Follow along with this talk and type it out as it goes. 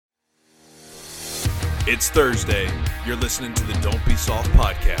It's Thursday. You're listening to the Don't Be Soft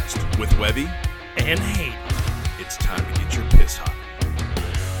podcast with Webby and Hayden. It's time to get your piss hot.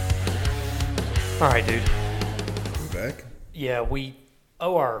 All right, dude. We back? Yeah, we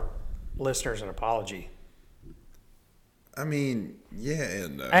owe our listeners an apology. I mean, yeah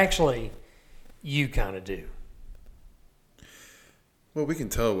and no. Actually, you kind of do. Well, we can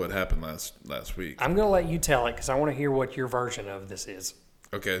tell what happened last week. I'm going to let you tell it because I want to hear what your version of this is.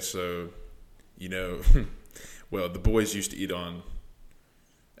 Okay, so, well, the boys used to eat on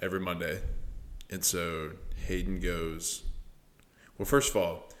every Monday. And so Hayden goes, well, first of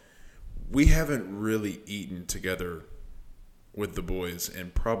all, we haven't really eaten together with the boys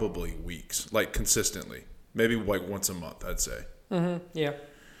in probably weeks, like consistently. Maybe like once a month, I'd say. Mm-hmm, yeah.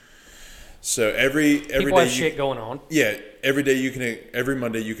 So every people day have shit going on. Yeah, every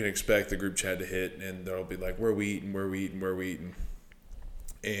Monday you can expect the group chat to hit, and they'll be like, "Where we eating?"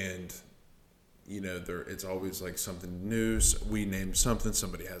 And it's always like something new. So we name something,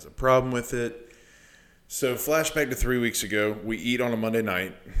 somebody has a problem with it. So flashback to 3 weeks ago, we eat on a Monday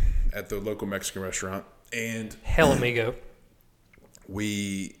night at the local Mexican restaurant, and Hell amigo.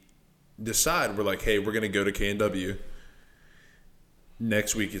 We decide we're like, hey, we're gonna go to K&W.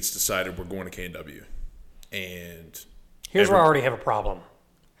 Next week, it's decided we're going to K&W. And here's where I already have a problem.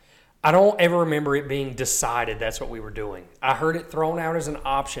 I don't ever remember it being decided that's what we were doing. I heard it thrown out as an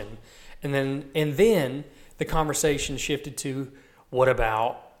option, and then the conversation shifted to, what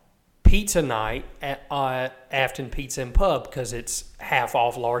about pizza night at Afton Pizza and Pub, because it's half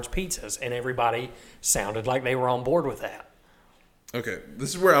off large pizzas, and everybody sounded like they were on board with that. Okay, this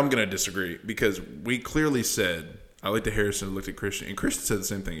is where I'm going to disagree, because we clearly said, I looked at Harrison and looked at Christian, and Christian said the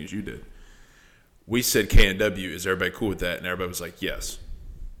same thing as you did. We said K&W, is everybody cool with that? And everybody was like, yes.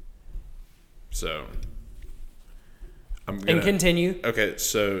 So, And continue. Okay,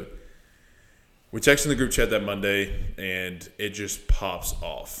 so we texted in the group chat that Monday, and it just pops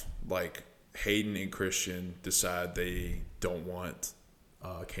off. Like, Hayden and Christian decide they don't want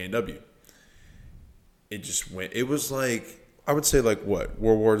K&W. It just went, it was like, I would say like what,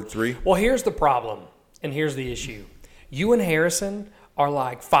 World War III? Well, here's the problem. And here's the issue. You and Harrison are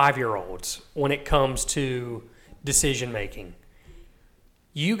like 5-year-olds when it comes to decision making.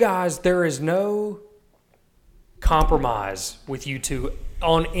 You guys, there is no compromise with you two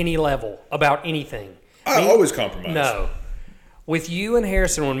on any level about anything. I always compromise. No. With you and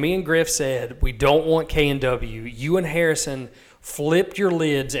Harrison, when me and Griff said we don't want K&W, you and Harrison flipped your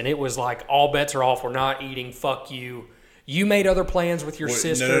lids and it was like all bets are off. We're not eating. Fuck you. You made other plans with your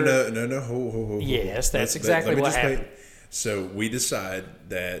sister. No. Ho. Yes, that's exactly what happened. So me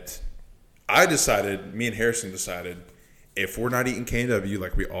and Harrison decided, if we're not eating K&W,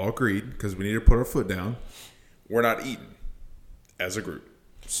 like we all agreed, because we need to put our foot down, we're not eating as a group.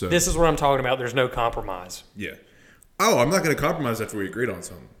 So this is what I'm talking about. There's no compromise. Yeah. Oh, I'm not going to compromise after we agreed on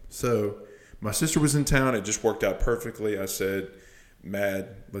something. So my sister was in town. It just worked out perfectly. I said,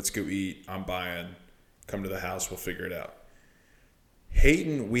 Mad, let's go eat. I'm buying. Come to the house, we'll figure it out.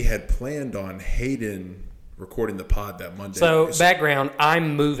 Hayden, we had planned on Hayden recording the pod that Monday. So, background,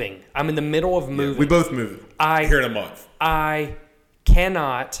 I'm moving. I'm in the middle of moving. Yeah, we both moving here in a month. I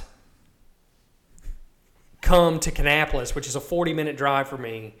cannot come to Kannapolis, which is a 40-minute drive for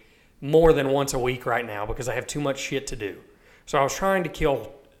me, more than once a week right now because I have too much shit to do. So I was trying to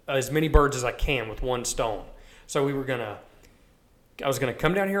kill as many birds as I can with one stone. So I was going to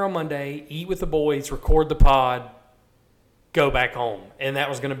come down here on Monday, eat with the boys, record the pod, go back home. And that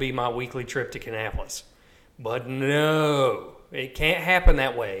was going to be my weekly trip to Kannapolis. But no, it can't happen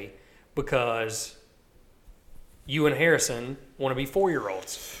that way because you and Harrison want to be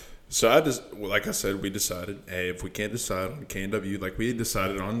 4-year-olds. So like I said, we decided, hey, if we can't decide on K&W, like we had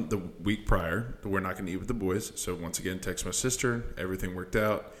decided on the week prior, we're not going to eat with the boys. So once again, text my sister, everything worked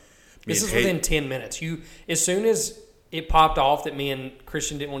out. This is within 10 minutes. As soon as it popped off that me and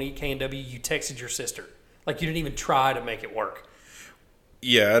Christian didn't want to eat K&W, you texted your sister. Like, you didn't even try to make it work.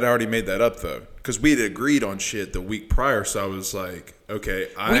 Yeah, I'd already made that up, though. Because we had agreed on shit the week prior, so I was like, okay.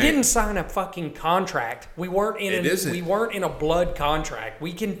 We didn't sign a fucking contract. We weren't in a blood contract.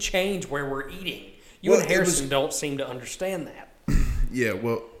 We can change where we're eating. You and Harrison don't seem to understand that. Yeah,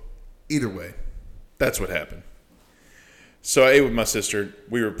 well, either way, that's what happened. So I ate with my sister.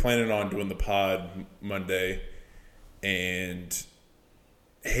 We were planning on doing the pod Monday, and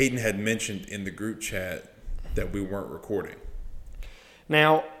Hayden had mentioned in the group chat that we weren't recording.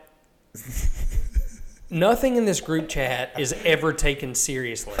 Now, nothing in this group chat is ever taken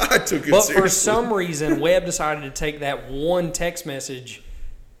seriously. I took it but seriously. For some reason, Webb decided to take that one text message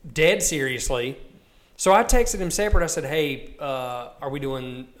dead seriously. So I texted him separate. I said, hey, are we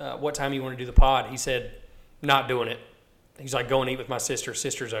doing, what time you want to do the pod? He said, not doing it. He's like, go and eat with my sister.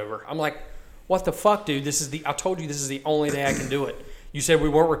 Sister's over. I'm like, what the fuck, dude? I told you this is the only day I can do it. You said we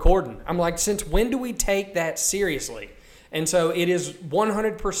weren't recording. I'm like, since when do we take that seriously? And so it is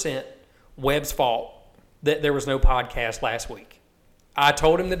 100% Webb's fault that there was no podcast last week. I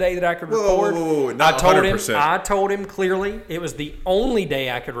told him the day that I could record. Whoa, not 100%. I told him clearly it was the only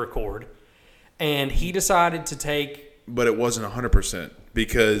day I could record. And he decided to take... But it wasn't 100%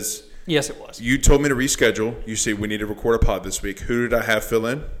 because... Yes, it was. You told me to reschedule. You said we need to record a pod this week. Who did I have fill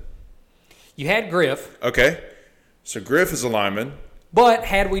in? You had Griff. Okay. So Griff is a lineman. But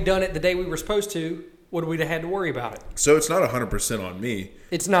had we done it the day we were supposed to, would we have had to worry about it? So it's not 100% on me.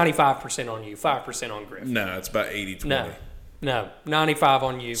 It's 95% on you, 5% on Griff. No, it's about 80-20. No, 95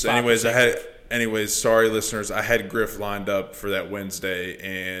 on you. So anyways, sorry listeners, I had Griff lined up for that Wednesday,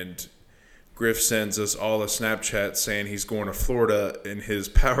 and Griff sends us all a Snapchat saying he's going to Florida in his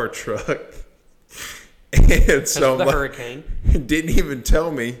power truck. And so the hurricane. Didn't even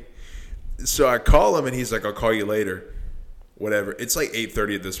tell me. So I call him and he's like, I'll call you later. Whatever. It's like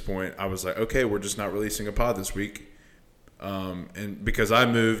 8:30 at this point. I was like, okay, we're just not releasing a pod this week. And because I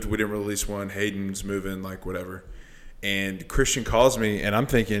moved, we didn't release one. Hayden's moving, like whatever. And Christian calls me and I'm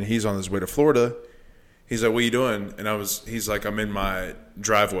thinking he's on his way to Florida. He's like, what are you doing? And he's like, I'm in my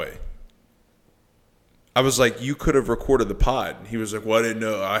driveway. I was like, you could have recorded the pod. And he was like, well, I didn't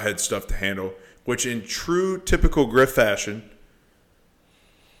know I had stuff to handle. Which in true typical Griff fashion,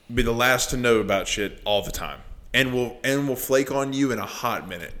 be the last to know about shit all the time. And will flake on you in a hot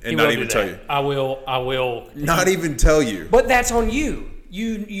minute and not even tell you. I will. Not even tell you. But that's on you.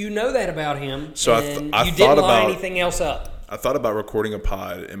 You know that about him. So I you thought didn't about line anything else up. I thought about recording a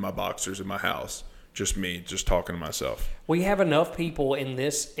pod in my boxers in my house. Just me, just talking to myself. We have enough people in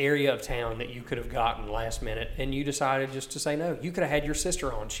this area of town that you could have gotten last minute, and you decided just to say no. You could have had your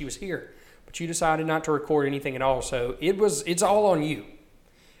sister on. She was here. But you decided not to record anything at all. So it's all on you.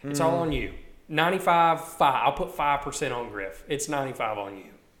 It's all on you. 95, 5. I'll put 5% on Griff. It's 95 on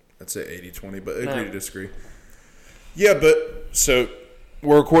you. I'd say 80-20, but agree to disagree. Yeah, but so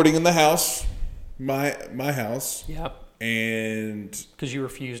we're recording in the house, my house. Yep. And because you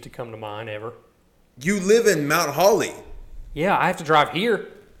refused to come to mine ever. You live in Mount Holly. Yeah, I have to drive here.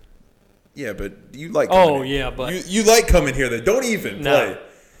 Yeah, but you like coming here. Yeah, but you like coming here. Though. Don't even play.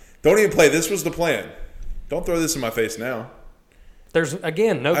 Don't even play. This was the plan. Don't throw this in my face now. There's,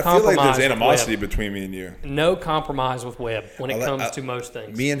 again, no compromise. I feel like there's animosity between me and you. No compromise with Webb when it comes to most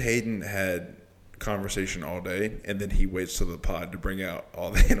things. Me and Hayden had conversation all day, and then he waits till the pod to bring out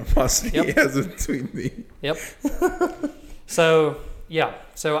all the animosity he has between me. Yep. So, yeah.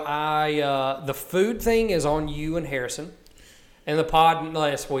 So, the food thing is on you and Harrison, and the pod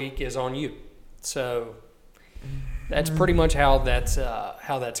last week is on you. So, that's pretty much how that's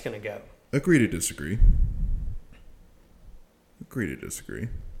going to go. Agree to disagree. Agree to disagree.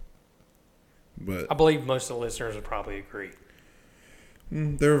 But I believe most of the listeners would probably agree.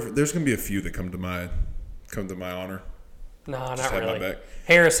 There's going to be a few that come to my honor. No, just not really.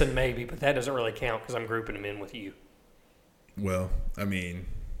 Harrison maybe, but that doesn't really count because I'm grouping him in with you. Well, I mean,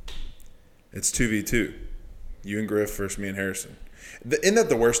 it's 2v2. You and Griff versus me and Harrison. Isn't that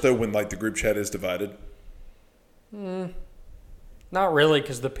the worst, though, when like the group chat is divided? Not really,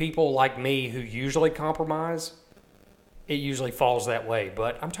 because the people like me who usually compromise, it usually falls that way.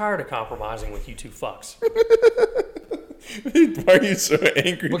 But I'm tired of compromising with you two fucks. Why are you so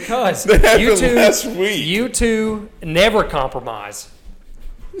angry? Because last week. You two never compromise.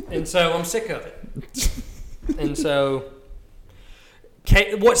 And so I'm sick of it. And so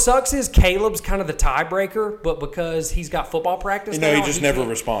what sucks is Caleb's kind of the tiebreaker, but because he's got football practice now, he just never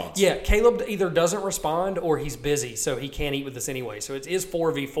responds. Yeah, Caleb either doesn't respond or he's busy, so he can't eat with us anyway. So it is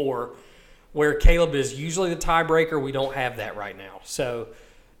 4v4, where Caleb is usually the tiebreaker. We don't have that right now. So,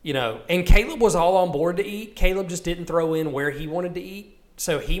 and Caleb was all on board to eat. Caleb just didn't throw in where he wanted to eat.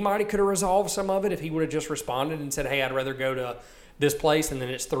 So he might have could have resolved some of it if he would have just responded and said, hey, I'd rather go to this place, and then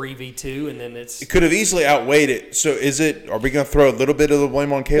it's 3v2, and then it could have easily outweighed it. So are we going to throw a little bit of the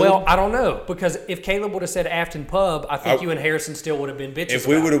blame on Caleb? Well, I don't know, because if Caleb would have said Afton Pub, I think you and Harrison still would have been bitches. If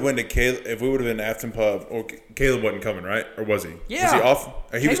we would have went to Caleb, if we would have been to Afton Pub, or Caleb wasn't coming, right? Or was he? Yeah. Was he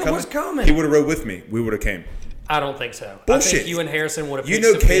off? Caleb was coming. He would have rode with me. We would have came. I don't think so. Bullshit. I think you and Harrison would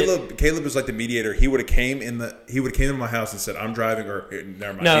have. Caleb was like the mediator. He would have came in my house and said, "I'm driving," or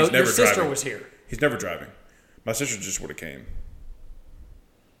never mind. No, he's never your sister driving. was here. He's never driving. My sister just would have came.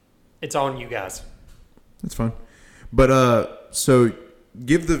 It's on you guys. That's fine. But so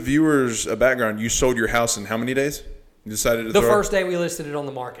give the viewers a background. You sold your house in how many days? You decided to the first day we listed it on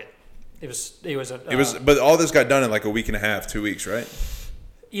the market. But all this got done in like a week and a half, 2 weeks, right?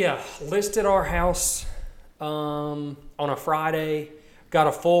 Yeah, listed our house on a Friday, got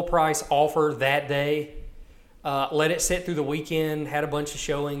a full price offer that day, let it sit through the weekend, had a bunch of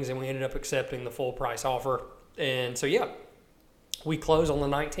showings, and we ended up accepting the full price offer. And so, yeah, we close on the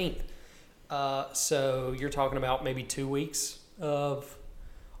 19th. So you're talking about maybe 2 weeks of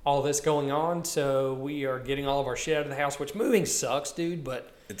all this going on. So we are getting all of our shit out of the house, which moving sucks, dude,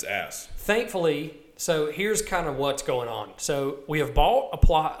 but it's ass. Thankfully, so here's kind of what's going on. So we have bought a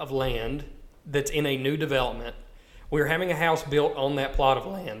plot of land that's in a new development. We're having a house built on that plot of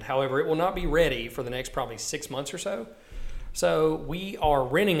land. However, it will not be ready for the next probably 6 months or so. So we are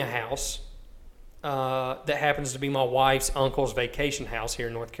renting a house that happens to be my wife's uncle's vacation house here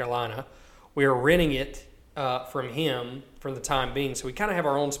in North Carolina. We are renting it from him for the time being. So we kind of have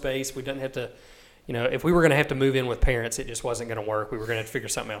our own space. We don't have to, if we were going to have to move in with parents, it just wasn't going to work. We were going to have to figure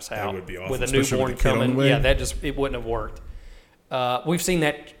something else out. That would be awful. With a newborn coming. Yeah, it wouldn't have worked. We've seen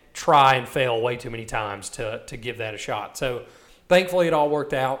that try and fail way too many times to give that a shot. So thankfully it all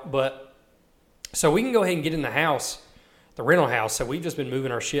worked out. But so we can go ahead and get in the house, the rental house. So we've just been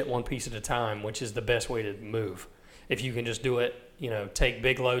moving our shit one piece at a time, which is the best way to move. If you can just do it, take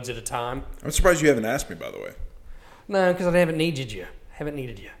big loads at a time. I'm surprised you haven't asked me, by the way. No, because I haven't needed you. Haven't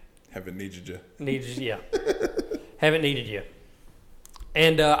needed you. Haven't needed you. Needed you, yeah. Haven't needed you.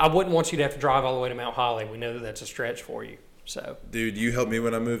 And I wouldn't want you to have to drive all the way to Mount Holly. We know that that's a stretch for you. So, dude, you helped me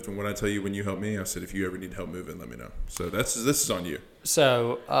when I moved, and when I tell you when you helped me, I said if you ever need help moving, let me know. So this is on you.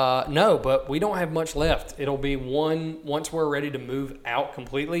 So no, but we don't have much left. It'll be once we're ready to move out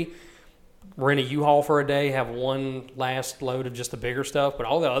completely. Rent a U-Haul for a day, have one last load of just the bigger stuff, but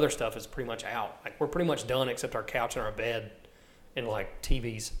all the other stuff is pretty much out. Like we're pretty much done except our couch and our bed and like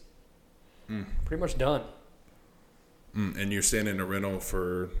TVs. Pretty much done. And you're staying in a rental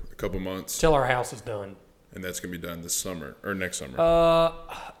for a couple months till our house is done. And that's gonna be done this summer or next summer.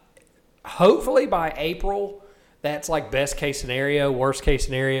 Hopefully by April. That's like best case scenario. Worst case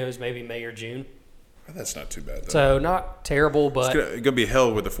scenario is maybe May or June. Well, that's not too bad though. So not terrible, but it's gonna be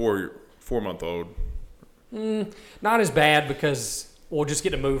hell with a 4-month-old. Not as bad because we'll just get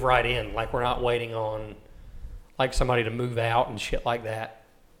to move right in. Like we're not waiting on like somebody to move out and shit like that.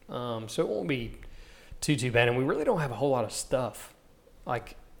 So it won't be too bad. And we really don't have a whole lot of stuff.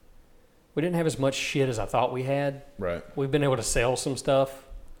 Like we didn't have as much shit as I thought we had. Right. We've been able to sell some stuff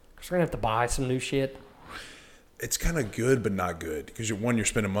because we're gonna have to buy some new shit. It's kind of good, but not good because you're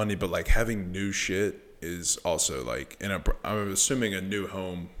spending money, but like having new shit is also like, and I'm assuming a new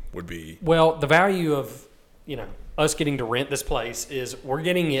home would be. Well, the value of, us getting to rent this place is we're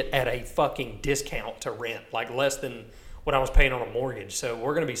getting it at a fucking discount to rent, like less than what I was paying on a mortgage. So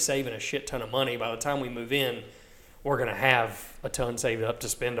we're going to be saving a shit ton of money. By the time we move in, we're going to have a ton saved up to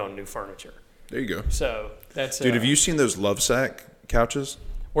spend on new furniture. There you go. So that's dude. Have you seen those Lovesac couches?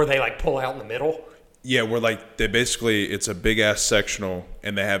 Where they like pull out in the middle? Yeah, where like it's a big ass sectional,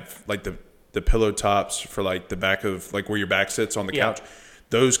 and they have like the pillow tops for like the back of like where your back sits on the couch.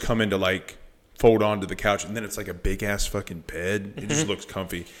 Those come into like fold onto the couch, and then it's like a big ass fucking bed. It just looks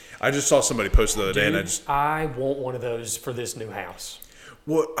comfy. I just saw somebody post the other day, and I want one of those for this new house.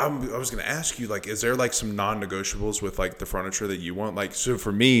 Well, I was going to ask you, like, is there like some non-negotiables with like the furniture that you want? Like, so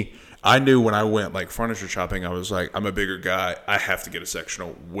for me, I knew when I went like furniture shopping, I was like, I'm a bigger guy. I have to get a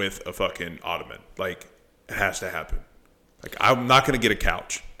sectional with a fucking ottoman. Like, it has to happen. Like, I'm not going to get a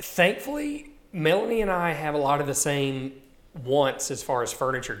couch. Thankfully, Melanie and I have a lot of the same wants as far as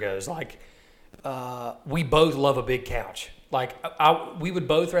furniture goes. Like, we both love a big couch. Like, we would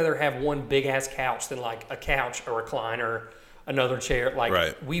both rather have one big ass couch than like a couch, a recliner, another chair. Like,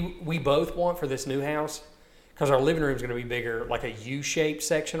 right. we both want for this new house, because our living room is going to be bigger, like a U-shaped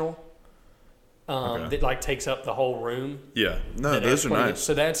sectional that like takes up the whole room. Yeah, no, those are nice.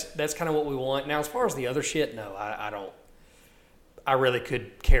 So that's kind of what we want. Now, as far as the other shit, no, I don't. I really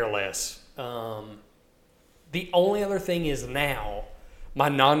could care less. The only other thing is now, my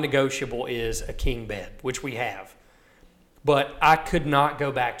non-negotiable is a king bed, which we have. But I could not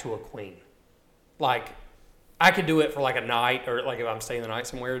go back to a queen. Like, I could do it for like a night, or like if I'm staying the night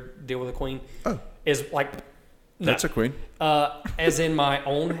somewhere, deal with a queen. Oh. Is like... That's a queen. As in my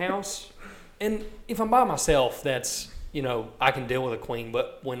own house. And if I'm by myself, that's, I can deal with a queen.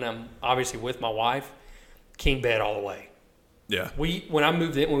 But when I'm obviously with my wife, king bed all the way. Yeah. When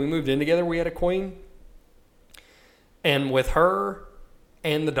we moved in together, we had a queen. And with her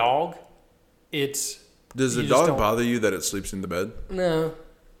and the dog, it's... Does the dog bother you that it sleeps in the bed? No,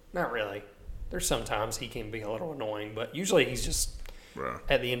 not really. There's sometimes he can be a little annoying, but usually he's just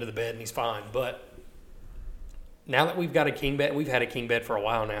at the end of the bed and he's fine. But now that we've got a king bed, we've had a king bed for a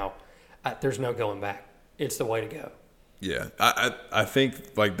while now, there's no going back. It's the way to go. Yeah, I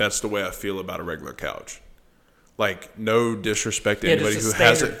think like that's the way I feel about a regular couch. Like, no disrespect to anybody who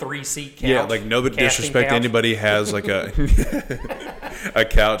has a 3-seat couch. Yeah, like no disrespect to anybody has like a a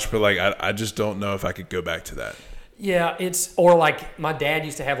couch, but like I just don't know if I could go back to that. Yeah, or like my dad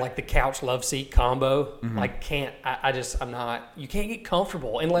used to have like the couch love seat combo. Like I'm not. You can't get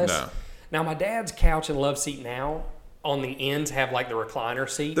comfortable unless. No. Now my dad's couch and love seat now on the ends have like the recliner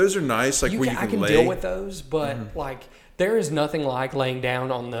seat. Those are nice, like where you can lay. I can deal with those, but like there is nothing like laying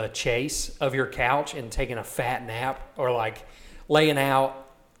down on the chase of your couch and taking a fat nap, or like laying out,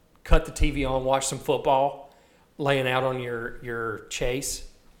 cut the TV on, watch some football, laying out on your chase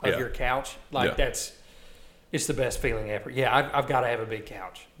of your couch. Like it's the best feeling ever. Yeah, I've got to have a big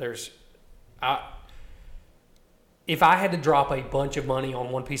couch. If I had to drop a bunch of money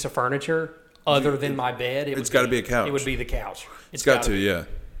on one piece of furniture other than my bed, it's got to be a couch. It would be the couch. It's got to, yeah.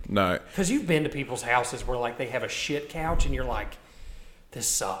 No. Because you've been to people's houses where like they have a shit couch and you're like, this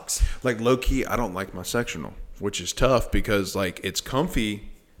sucks. Like low key, I don't like my sectional, which is tough because like it's comfy,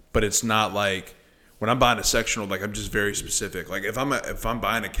 but it's not like when I'm buying a sectional. Like I'm just very specific. Like if I'm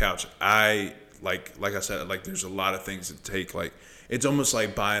buying a couch, I like I said, like there's a lot of things that take. Like it's almost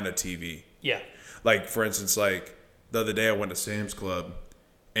like buying a TV. Yeah. Like for instance, like the other day I went to Sam's Club,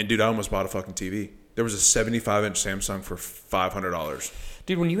 and dude, I almost bought a fucking TV. There was a 75-inch Samsung for $500.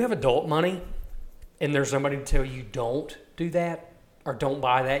 Dude, when you have adult money and there's somebody to tell you don't do that or don't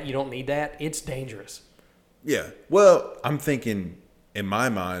buy that, you don't need that, it's dangerous. Yeah. Well, I'm thinking in my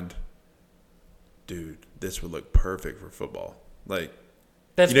mind, dude, this would look perfect for football. Like,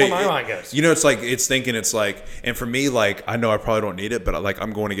 that's where my mind goes. You know, it's like, and for me, like, I know I probably don't need it, but like,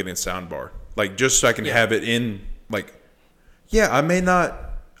 I'm going to get a sound bar. Like, just so I can have it in, like, yeah, I may not.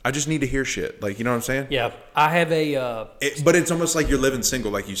 I just need to hear shit. Like, you know what I'm saying? Yeah. I have but it's almost like you're living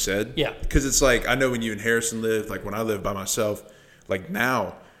single, like you said. Yeah. Because it's like, I know when you and Harrison lived, like when I live by myself, like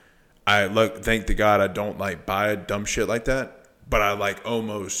now, thank to God I don't like buy dumb shit like that, but I like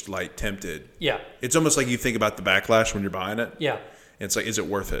almost like tempted. Yeah. It's almost like you think about the backlash when you're buying it. Yeah. It's like, is it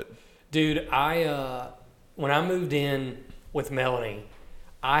worth it? Dude, when I moved in with Melanie,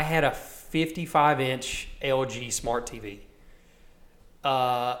 I had a 55-inch LG smart TV.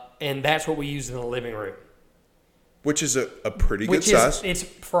 And that's what we use in the living room. Which is a pretty good size. It's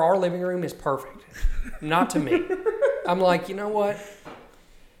for our living room is perfect. Not to me. I'm like, you know what?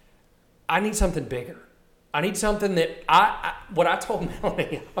 I need something bigger. I need something that what I told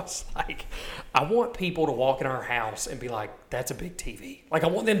Melanie, I was like, I want people to walk in our house and be like, that's a big TV. Like I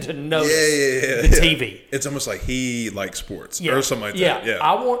want them to notice the TV. It's almost like he likes sports or something like that. Yeah.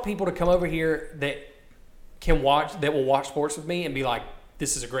 I want people to come over here that will watch sports with me and be like,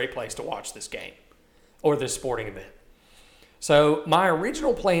 this is a great place to watch this game or this sporting event. So my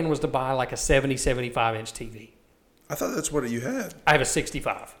original plan was to buy like a 75-inch TV. I thought that's what you had. I have a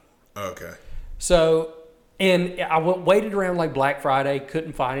 65. Okay. So, and I waited around like Black Friday,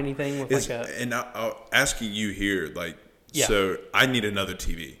 couldn't find anything with And I'll asking you here, like, so I need another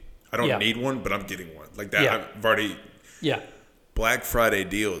TV. I don't need one, but I'm getting one. Like that, I've already... Yeah. Black Friday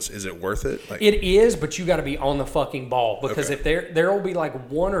deals, is it worth it? Like, it is, but you got to be on the fucking ball because if there will be like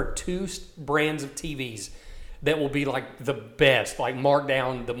one or two brands of TVs that will be like the best, like marked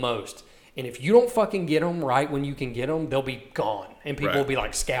down the most. And if you don't fucking get them right when you can get them, they'll be gone. And people will be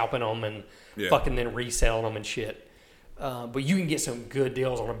like scalping them and fucking then reselling them and shit. But you can get some good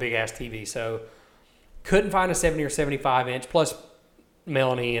deals on a big ass TV. So couldn't find a 70 or 75 inch. Plus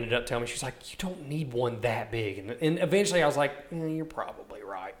Melanie ended up telling me, she's like, you don't need one that big. And eventually I was like, you're probably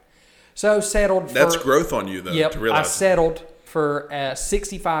right. So settled for... That's growth on you, though, to realize. I settled for a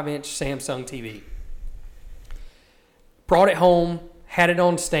 65-inch Samsung TV. Brought it home, had it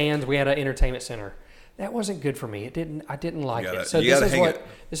on stands. We had an entertainment center. That wasn't good for me. I didn't like it. So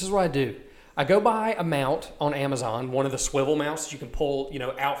this is what I do. I go buy a mount on Amazon, one of the swivel mounts that you can pull,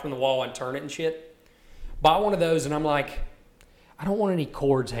 out from the wall and turn it and shit. Buy one of those, and I'm like, I don't want any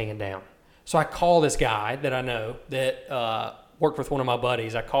cords hanging down. So I call this guy that I know that worked with one of my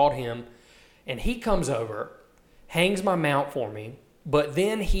buddies. I called him, and he comes over, hangs my mount for me, but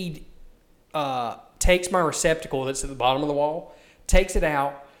then he takes my receptacle that's at the bottom of the wall, takes it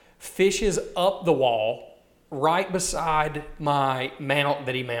out, fishes up the wall right beside my mount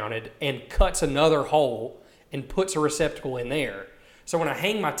that he mounted, and cuts another hole and puts a receptacle in there. So when I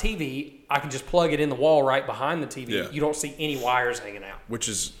hang my TV, I can just plug it in the wall right behind the TV. Yeah. You don't see any wires hanging out. Which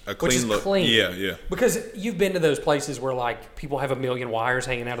is a clean look. Clean. Yeah. Because you've been to those places where like people have a million wires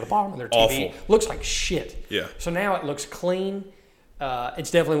hanging out of the bottom of their TV. Awful. Looks like shit. Yeah. So now it looks clean.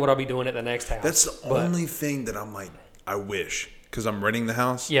 It's definitely what I'll be doing at the next house. That's the only thing that I'm like, I wish. because I'm renting the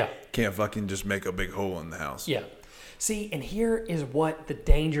house. Yeah. Can't fucking just make a big hole in the house. Yeah. See, and here is what the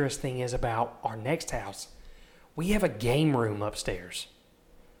dangerous thing is about our next house. We have a game room upstairs.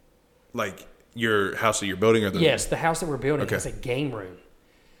 Like your house that you're building, or the Yes, the house that we're building has a game room.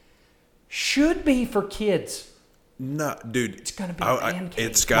 Should be for kids. No, dude. It's gonna be a man cave.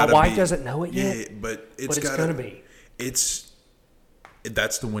 It's gotta be. My wife doesn't know it yet. Yeah, but it's gonna be.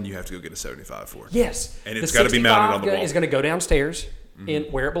 That's the one you have to go get a 75 for. Yes, and it's got to be mounted on the wall. It's going to go downstairs in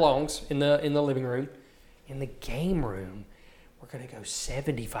where it belongs in the living room. In the game room, we're going to go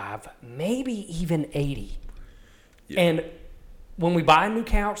 75, maybe even 80. Yeah. And when we buy a new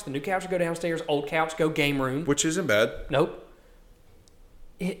couch, the new couch will go downstairs. Old couch go game room, which isn't bad. Nope.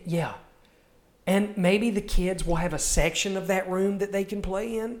 Yeah, and maybe the kids will have a section of that room that they can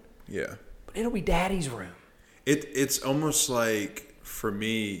play in. Yeah, but it'll be Daddy's room. It's almost like. For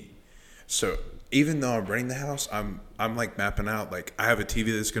me, so even though I'm renting the house, I'm like mapping out, like I have a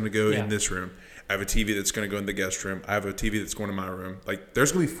TV that's going to go in this room. I have a TV that's going to go in the guest room. I have a TV that's going in my room. Like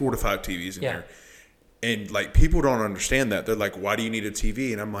there's going to be 4 to 5 TVs in here. And like people don't understand that. They're like, why do you need a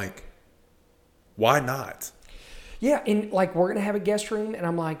TV? And I'm like, why not? Yeah, and like we're going to have a guest room, and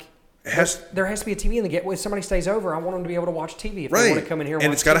I'm like, there has to be a TV in the get. If somebody stays over, I want them to be able to watch TV if they want to come in here.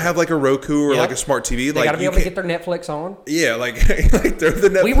 And it's got to have like a Roku or like a smart TV. They got to be able to get their Netflix on. Yeah, like they're the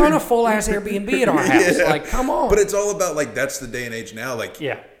Netflix. We run a full ass Airbnb at our house. Like, come on. But it's all about like that's the day and age now. Like,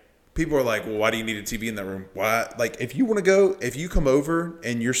 people are like, well, why do you need a TV in that room? Why? Like, if you want to go, if you come over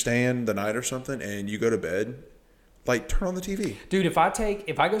and you're staying the night or something, and you go to bed, like turn on the TV, dude. If I'm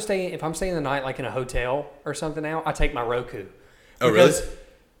staying the night like in a hotel or something, now I take my Roku. Oh, really?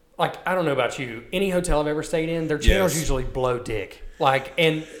 Like, I don't know about you. Any hotel I've ever stayed in, their channels usually blow dick. Like,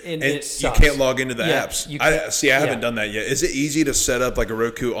 and it sucks. You can't log into the apps. I haven't done that yet. Is it easy to set up like a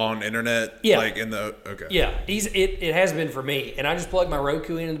Roku on internet? Yeah. Like in the Yeah, it has been for me. And I just plug my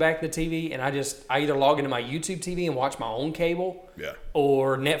Roku in the back of the TV, and I either log into my YouTube TV and watch my own cable. Yeah.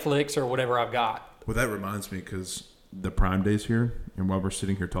 Or Netflix or whatever I've got. Well, that reminds me, because the Prime Day's here, and while we're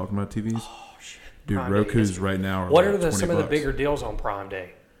sitting here talking about TVs, dude, Prime Roku's right now are what like are some of the bigger deals on Prime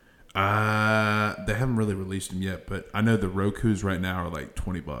Day? They haven't really released them yet, but I know the Roku's right now are like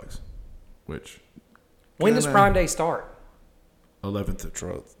 $20, which. When does Prime Day start? 11th to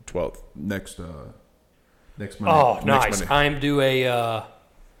 12th. Next Monday. Oh, nice! Monday.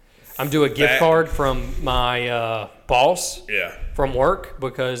 I'm due a gift card from my boss. Yeah. From work,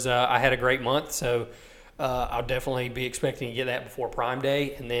 because I had a great month, so I'll definitely be expecting to get that before Prime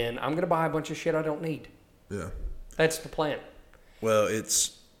Day, and then I'm gonna buy a bunch of shit I don't need. Yeah. That's the plan. Well,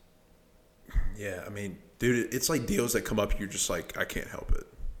 yeah, I mean, dude, it's like deals that come up, you're just like, I can't help it.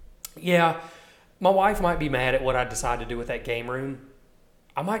 Yeah. My wife might be mad at what I decide to do with that game room.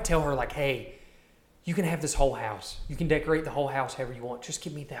 I might tell her, like, hey, you can have this whole house. You can decorate the whole house however you want. Just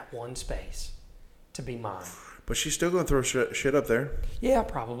give me that one space to be mine. But she's still going to throw shit up there. Yeah,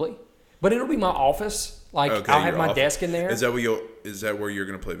 probably. But it'll be my office. Like, okay, I'll have my desk in there. Is that where you're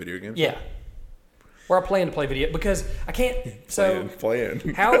going to play video games? Yeah. Where I plan to play video, because I can't. So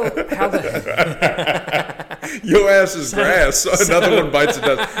playing. How the your ass is grass. So another one bites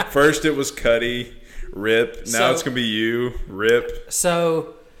the dust. First it was Cuddy, rip. Now it's gonna be you, rip.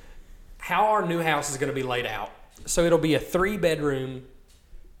 So how our new house is gonna be laid out? So it'll be a 3-bedroom,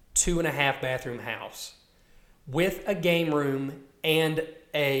 2.5 bathroom house with a game room and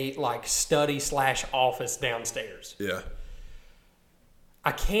a like study / office downstairs. Yeah.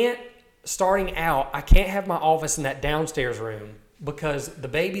 Starting out, I can't have my office in that downstairs room because the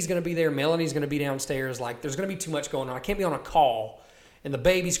baby's going to be there, Melanie's going to be downstairs. Like, there's going to be too much going on. I can't be on a call and the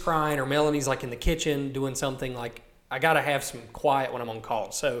baby's crying or Melanie's like in the kitchen doing something. Like, I got to have some quiet when I'm on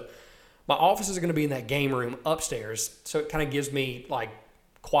call. So my office is going to be in that game room upstairs, so it kind of gives me like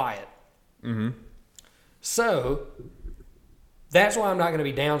quiet. Mm-hmm. So that's why I'm not going to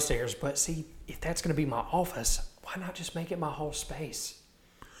be downstairs. But see, if that's going to be my office, why not just make it my whole space?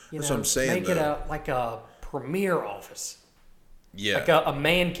 That's what I'm saying. Make it like a premier office. Yeah. Like a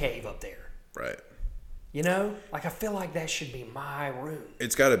man cave up there. Right. You know? Like, I feel like that should be my room.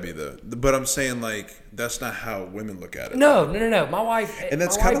 It's got to be but I'm saying, like, that's not how women look at it. No. My wife, and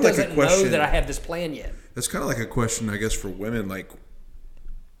that's kind of like a question. Know that I have this plan yet. That's kind of like a question, I guess, for women. Like,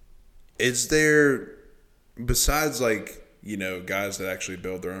 is there, besides, like, you know, guys that actually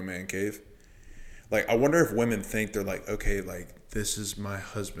build their own man cave, like, I wonder if women think they're like, okay, like, this is my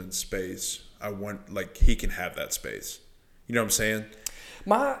husband's space. I want, like, he can have that space. You know what I'm saying?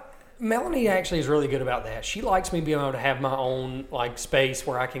 Melanie actually is really good about that. She likes me being able to have my own, like, space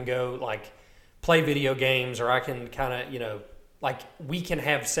where I can go, like, play video games, or I can kind of, you know, like, we can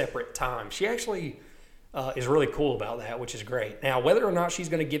have separate time. She actually is really cool about that, which is great. Now, whether or not she's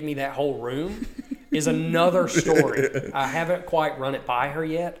going to give me that whole room is another story. I haven't quite run it by her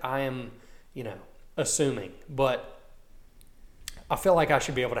yet. I am, assuming. But I feel like I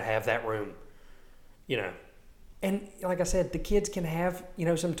should be able to have that room, And like I said, the kids can have,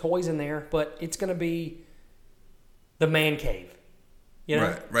 some toys in there, but it's going to be the man cave.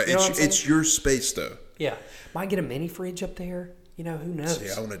 Right. It's your space, though. Yeah. Might get a mini fridge up there. Who knows?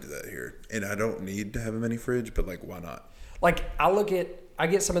 See, I want to do that here. And I don't need to have a mini fridge, but, why not? I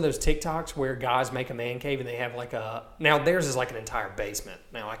get some of those TikToks where guys make a man cave and they have now theirs is like an entire basement.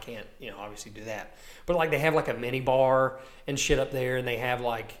 Now I can't, obviously do that. But they have a mini bar and shit up there, and they have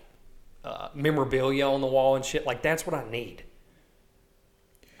memorabilia on the wall and shit. That's what I need.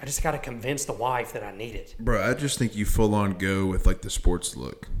 I just got to convince the wife that I need it. Bro, I just think you full on go with the sports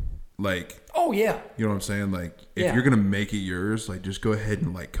look. Oh yeah. You know what I'm saying? If you're going to make it yours, just go ahead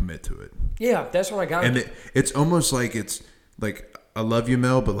and commit to it. Yeah, that's what I got. And it's almost it's I love you,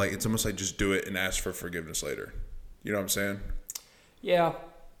 Mel, but it's almost just do it and ask for forgiveness later. You know what I'm saying? Yeah.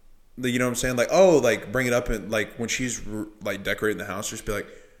 You know what I'm saying? Bring it up and when she's decorating the house, just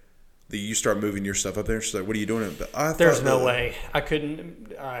be you start moving your stuff up there. She's like, "What are you doing?" There's no way I couldn't.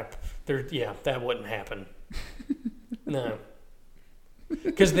 That wouldn't happen. No.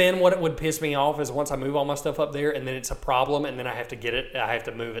 Because then what it would piss me off is once I move all my stuff up there and then it's a problem and then I have to get it, I have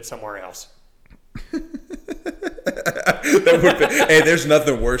to move it somewhere else. Hey, there's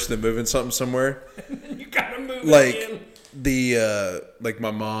nothing worse than moving something somewhere. You gotta move it the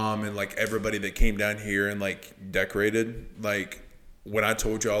my mom and everybody that came down here and decorated, when I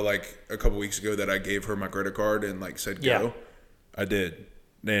told y'all a couple weeks ago that I gave her my credit card and said go, I did.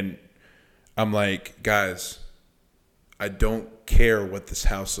 And I'm guys, I don't care what this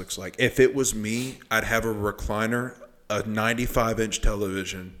house looks like. If it was me, I'd have a recliner, a 95-inch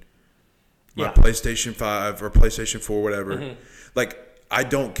television, my PlayStation 5 or PlayStation 4, whatever. Mm-hmm. I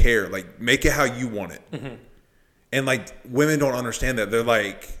don't care. Make it how you want it. Mm-hmm. And women don't understand that.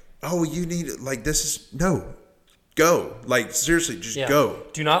 They're oh, you need this is no. Go. Seriously, just go.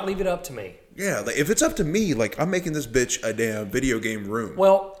 Do not leave it up to me. Yeah, if it's up to me, I'm making this bitch a damn video game room.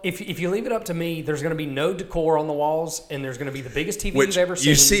 Well, if you leave it up to me, there's going to be no decor on the walls, and there's going to be the biggest TV you've ever seen.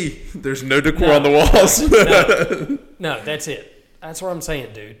 You see, there's no decor on the walls. No, that's it. That's what I'm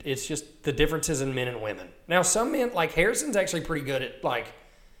saying, dude. It's just the differences in men and women. Now, some men, Harrison's actually pretty good at,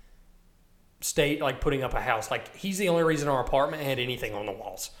 putting up a house. He's the only reason our apartment had anything on the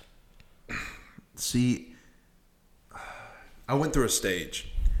walls. See, I went through a stage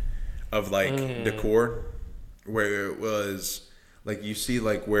of decor where it was you see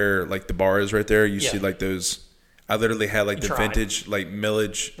where the bar is right there. You see those. I literally had the vintage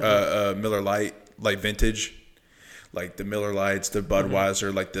millage Miller Lite vintage, the Miller Lights, the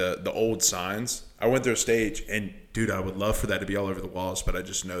Budweiser, the old signs. I went through a stage, and dude, I would love for that to be all over the walls, but I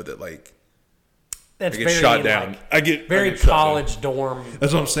just know that that's I get shot down. I get very college dorm.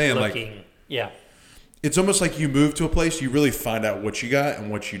 That's what I'm saying. Looking. Yeah. It's almost you move to a place, you really find out what you got and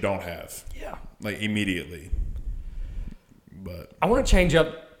what you don't have. Yeah. Immediately. But I want to change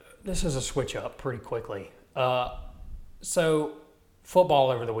up. This is a switch up pretty quickly. So, football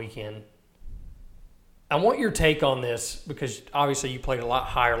over the weekend. I want your take on this because obviously you played a lot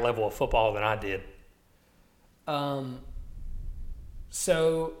higher level of football than I did.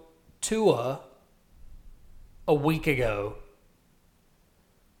 So, Tua, a week ago,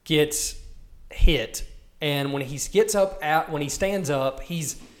 gets hit. And when he when he stands up,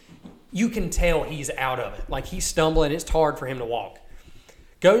 you can tell he's out of it. He's stumbling. It's hard for him to walk.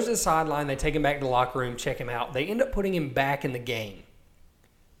 Goes to the sideline. They take him back to the locker room, check him out. They end up putting him back in the game.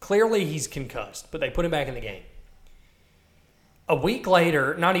 Clearly he's concussed, but they put him back in the game. A week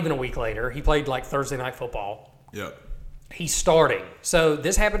later, not even a week later, he played Thursday night football. Yep. He's starting. So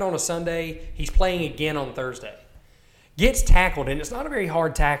this happened on a Sunday. He's playing again on Thursday. Gets tackled, and it's not a very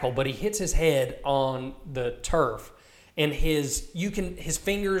hard tackle, but he hits his head on the turf, and his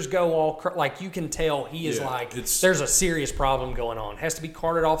fingers go all you can tell he is there's a serious problem going on. Has to be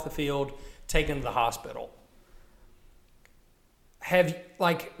carted off the field, taken to the hospital.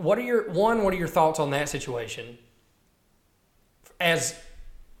 What are your thoughts on that situation? As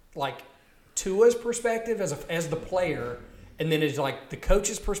Tua's perspective as the player. And then it's the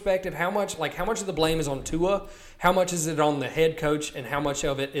coach's perspective. How much of the blame is on Tua? How much is it on the head coach? And how much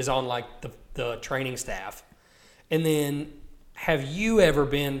of it is on the training staff? And then, have you ever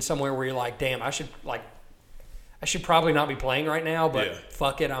been somewhere where you're damn, I should probably not be playing right now, but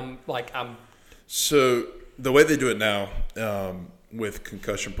fuck it, I'm. So the way they do it now with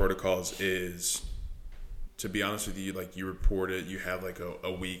concussion protocols is to be honest with you, like you report it, you have like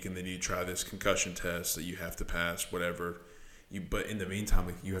a week, and then you try this concussion test that you have to pass, whatever. But in the meantime,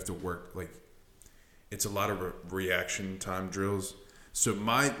 like you have to work, like it's a lot of reaction time drills. So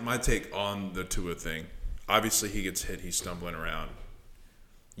my take on the Tua thing, obviously he gets hit, he's stumbling around.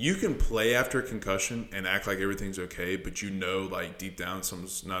 You can play after a concussion and act like everything's okay, but like deep down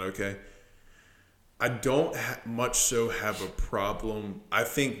something's not okay. I don't much so have a problem. I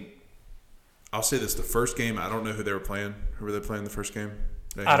think, I'll say this, the first game, I don't know who they were playing. Who were they playing the first game?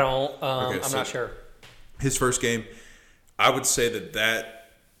 I don't. Okay, I'm not sure. His first game, I would say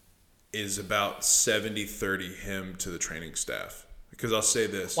that is about 70-30 him to the training staff. Because I'll say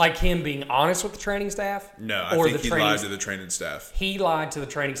this. Like him being honest with the training staff? No, I think he lied to the training staff. He lied to the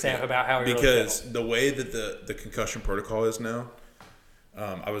training staff about how he because really the way that the concussion protocol is now,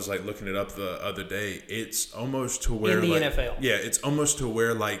 I was like looking it up the other day. It's almost to where in the NFL. Yeah, it's almost to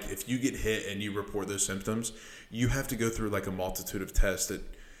where like if you get hit and you report those symptoms, you have to go through like a multitude of tests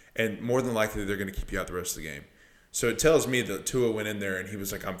and more than likely they're going to keep you out the rest of the game. So it tells me that Tua went in there and he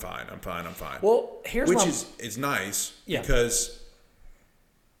was like, I'm fine. Well, is nice because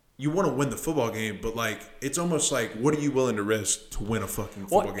you want to win the football game, but like it's almost like what are you willing to risk to win a fucking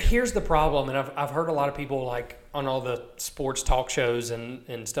football game? Here's the problem, and I've heard a lot of people like on all the sports talk shows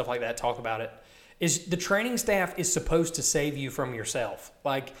and stuff like that talk about it, is the training staff is supposed to save you from yourself.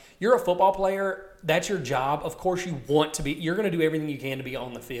 Like you're a football player, that's your job. Of course you want to be, you're going to do everything you can to be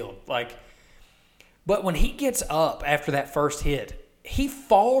on the field. Like, but when he gets up after that first hit, he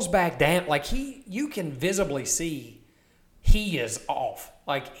falls back down. Like you can visibly see he is off.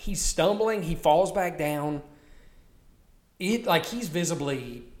 Like he's stumbling, he falls back down. Like he's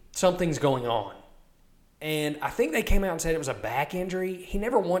visibly, something's going on. And I think they came out and said it was a back injury. He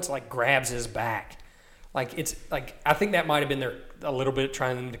never once like grabs his back. Like it's like, I think that might have been there a little bit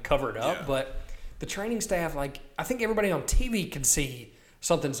trying to cover it up. Yeah. But the training staff, like I think everybody on TV can see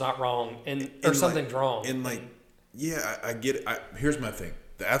something's not wrong or something's wrong. And like, yeah, I get it. Here's my thing.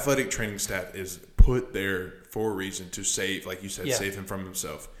 The athletic training staff is put there for a reason to save, like you said, save him from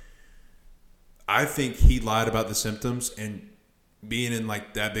himself. I think he lied about the symptoms and being in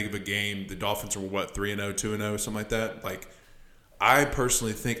like that big of a game. The Dolphins are 3-0, 2-0, something like that. Like I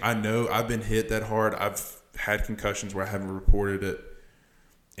personally think I've been hit that hard. I've had concussions where I haven't reported it,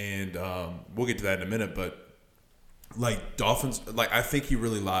 and we'll get to that in a minute. But like Dolphins, like I think he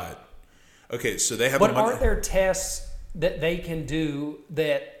really lied. Okay, so they have. But aren't there tests that they can do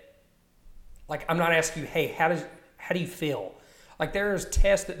that? Like I'm not asking you, hey, how do you feel? Like there's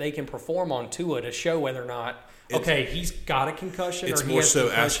tests that they can perform on Tua to show whether or not he's got a concussion. It's or more so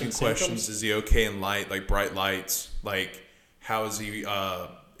asking questions: is he okay in light, like bright lights? Like how is he?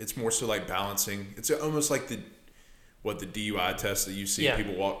 It's more so like balancing. It's almost like the DUI test that you see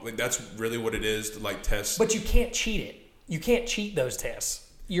people walk. Like that's really what it is to like test. But you can't cheat it. You can't cheat those tests.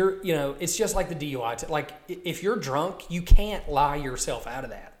 It's just like the DUI test. Like if you're drunk, you can't lie yourself out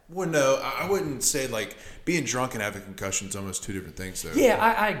of that. Well, no, I wouldn't say like being drunk and having a concussion is almost two different things, though. Yeah,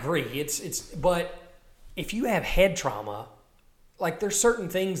 I agree. But if you have head trauma, like there's certain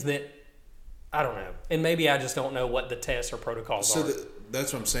things that I don't know, and maybe I just don't know what the tests or protocols are. So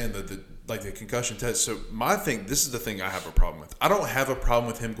that's what I'm saying. The concussion test. So my thing, this is the thing I have a problem with. I don't have a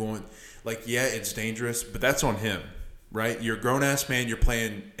problem with him going like, yeah, it's dangerous, but that's on him, right? You're a grown ass man. You're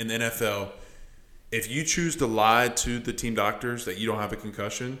playing in the NFL. If you choose to lie to the team doctors that you don't have a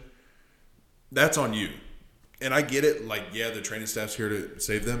concussion, that's on you. And I get it. Like, yeah, the training staff's here to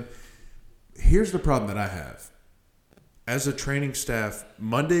save them. Here's the problem that I have. As a training staff,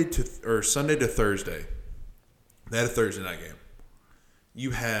 Sunday to Thursday, they had a Thursday night game.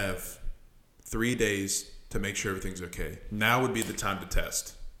 You have 3 days to make sure everything's okay. Now would be the time to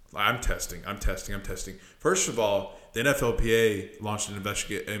test. I'm testing. First of all, the NFLPA launched an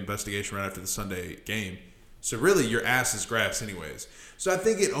investigation right after the Sunday game. So really, your ass is grass anyways. So I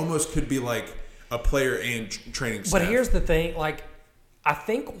think it almost could be like a player and training staff. But here's the thing. Like, I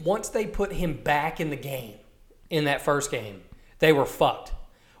think once they put him back in the game, in that first game, they were fucked.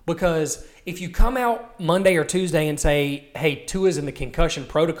 Because if you come out Monday or Tuesday and say, hey, Tua's in the concussion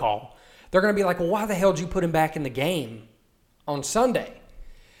protocol, they're going to be like, well, why the hell did you put him back in the game on Sunday?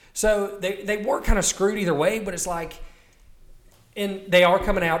 So they were kind of screwed either way, but it's like, and they are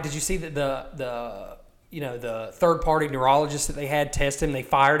coming out. Did you see that the third party neurologist that they had test him? They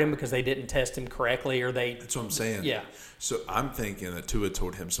fired him because they didn't test him correctly, or they. That's what I'm saying. Yeah. So I'm thinking that Tua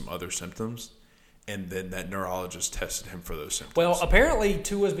told him some other symptoms, and then that neurologist tested him for those symptoms. Well, apparently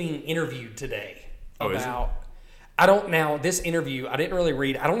Tua's being interviewed today about. This interview I didn't really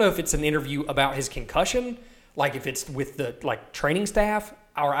read. I don't know if it's an interview about his concussion, like if it's with the training staff,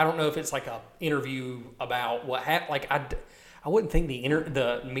 or I don't know if it's like a interview about what happened. Like I wouldn't think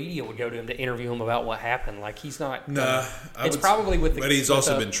the media would go to him to interview him about what happened. Like he's not. Nah, it's probably with the. But he's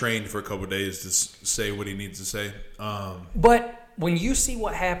also been trained for a couple of days to say what he needs to say. But when you see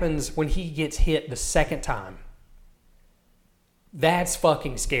what happens when he gets hit the second time, that's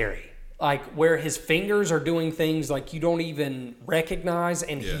fucking scary. Like where his fingers are doing things like you don't even recognize,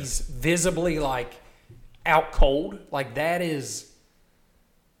 and he's visibly like out cold. Like that's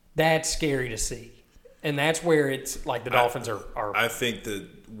scary to see. And that's where it's like the Dolphins are. I think that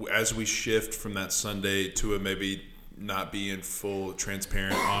as we shift from that Sunday to maybe not being full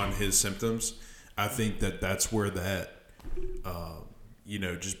transparent on his symptoms, I think that's where that,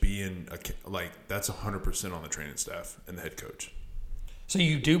 just being that's 100% on the training staff and the head coach. So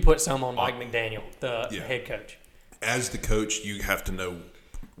you do put some on Mike McDaniel, the head coach. As the coach, you have to know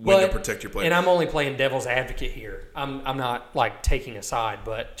when to protect your player. And I'm only playing devil's advocate here. I'm not like taking a side,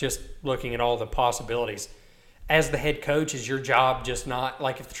 but just looking at all the possibilities. As the head coach, is your job just not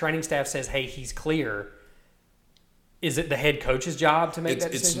like if the training staff says, "Hey, he's clear"? Is it the head coach's job to make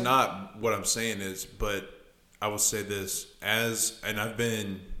that decision? It's not what I'm saying is, but I will say this I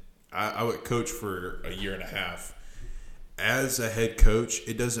would coach for a year and a half. As a head coach,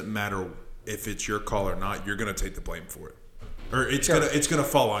 it doesn't matter if it's your call or not. You're going to take the blame for it, or it's gonna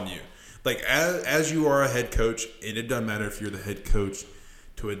fall on you. Like as you are a head coach, and it doesn't matter if you're the head coach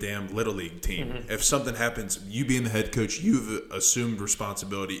to a damn little league team. Mm-hmm. If something happens, you being the head coach, you've assumed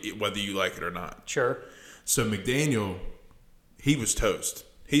responsibility whether you like it or not. Sure. So McDaniel, he was toast.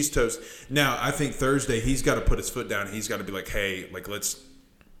 He's toast. Now I think Thursday he's got to put his foot down. He's got to be like, hey, like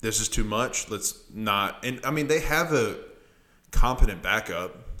this is too much. Let's not. And I mean they have a competent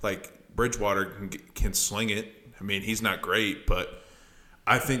backup. Like Bridgewater can sling it. I mean, he's not great, but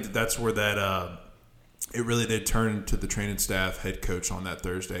I think that's where that it really did turn to the training staff, head coach on that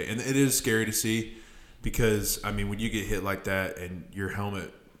Thursday. And it is scary to see because, I mean, when you get hit like that and your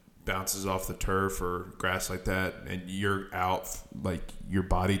helmet bounces off the turf or grass like that and you're out, like your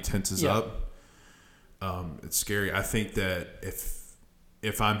body tenses up, it's scary. I think that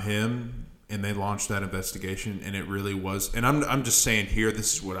if I'm him – and they launched that investigation, and it really was. And I'm just saying here,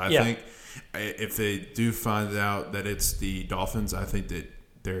 this is what I think. If they do find out that it's the Dolphins, I think that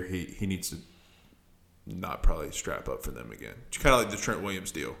he needs to not probably strap up for them again. It's kind of like the Trent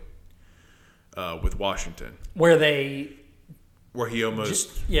Williams deal with Washington, where he almost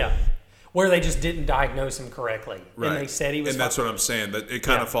where they just didn't diagnose him correctly, right? And they said he was, and that's what I'm saying. That it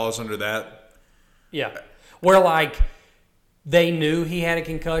kind of falls under that. Yeah, where like. They knew he had a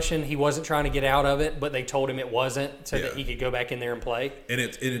concussion. He wasn't trying to get out of it, but they told him it wasn't, so that he could go back in there and play. And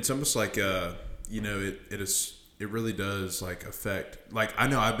it's almost like it really does like affect. Like I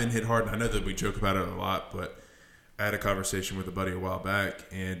know I've been hit hard, and I know that we joke about it a lot, but I had a conversation with a buddy a while back,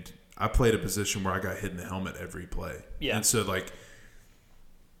 and I played a position where I got hit in the helmet every play. Yeah, and so like.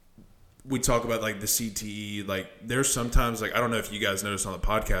 We talk about like the CTE, like there's sometimes like I don't know if you guys notice on the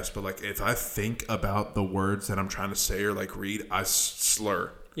podcast, but like if I think about the words that I'm trying to say or like read, I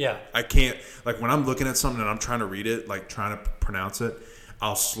slur. Yeah. I can't like when I'm looking at something and I'm trying to read it, like trying to pronounce it,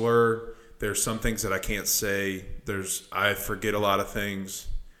 I'll slur. There's some things that I can't say. I forget a lot of things.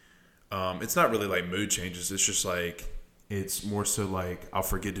 It's not really like mood changes. It's just like it's more so like I'll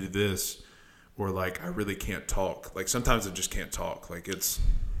forget to do this or like I really can't talk. Like sometimes I just can't talk. Like it's.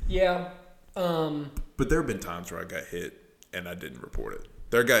 Yeah. But there have been times where I got hit and I didn't report it.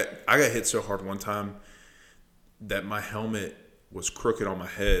 I got hit so hard one time that my helmet was crooked on my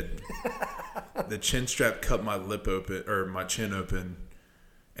head. The chin strap cut my lip open or my chin open.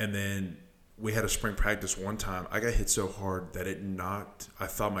 And then we had a spring practice one time. I got hit so hard that I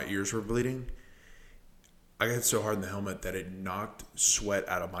thought my ears were bleeding. I got hit so hard in the helmet that it knocked sweat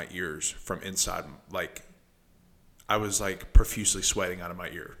out of my ears from inside. Like, I was like profusely sweating out of my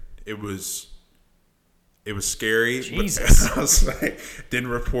ear. It was scary. Jesus. I was like, didn't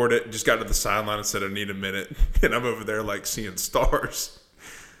report it. Just got to the sideline and said I need a minute. And I'm over there like seeing stars.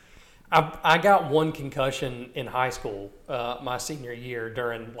 I got one concussion in high school, my senior year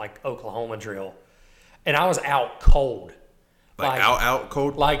during like Oklahoma drill, and I was out cold. Like out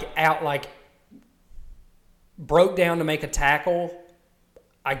cold. Like broke down to make a tackle.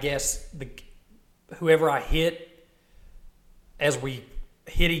 I guess whoever I hit as we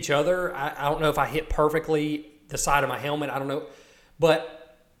hit each other. I don't know if I hit perfectly the side of my helmet. I don't know.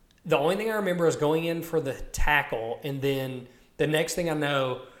 But the only thing I remember is going in for the tackle, and then the next thing I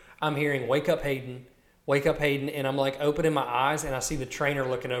know, I'm hearing, wake up, Hayden, and I'm like opening my eyes, and I see the trainer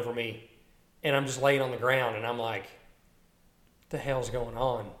looking over me, and I'm just laying on the ground, and I'm like, what the hell's going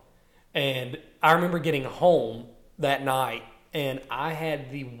on? And I remember getting home that night and I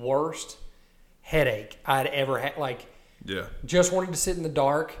had the worst headache I'd ever had. Like, Yeah. just wanting to sit in the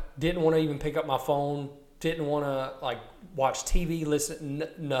dark, didn't want to even pick up my phone, didn't want to like watch TV, listen,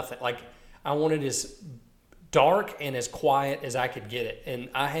 nothing. Like, I wanted as dark and as quiet as I could get it, and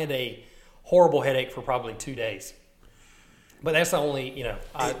I had a horrible headache for probably 2 days. But that's the only,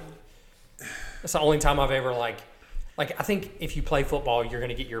 that's the only time I've ever like I think if you play football, you're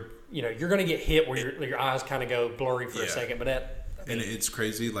gonna get you're gonna get hit where your eyes kind of go blurry for a second. But and it's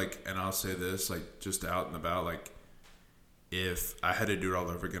crazy. Like, and I'll say this, like, just out and about, like, if I had to do it all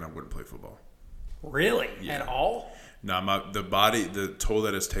over again, I wouldn't play football. Really? At all? No, the toll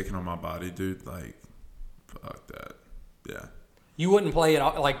that it's taken on my body, dude. Like, fuck that. Yeah. You wouldn't play it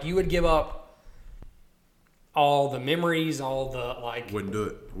all. Like, you would give up all the memories, all the like. Wouldn't do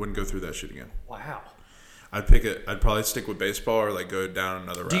it. Wouldn't go through that shit again. Wow. I'd probably stick with baseball or like go down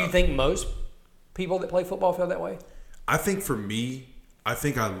another route. Do you think most people that play football feel that way? I think for me, I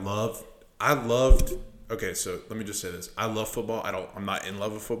loved. Okay, so let me just say this: I love football. I'm not in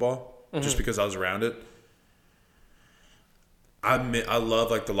love with football just because I was around it. I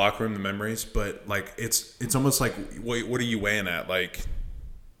love like the locker room, the memories, but like it's almost like what are you weighing at? Like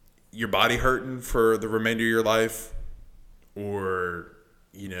your body hurting for the remainder of your life, or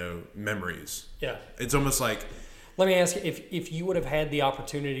memories. Yeah. It's almost like. Let me ask you, if you would have had the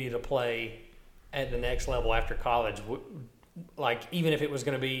opportunity to play at the next level after college, like even if it was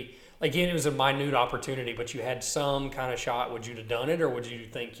going to be like even if it was a minute opportunity, but you had some kind of shot, would you have done it, or would you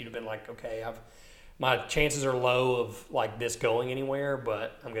think you'd have been like, okay, my chances are low of like this going anywhere,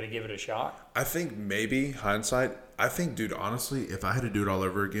 but I'm going to give it a shot? I think maybe hindsight. I think, dude, honestly, if I had to do it all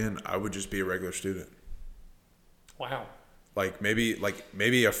over again, I would just be a regular student. Wow. Like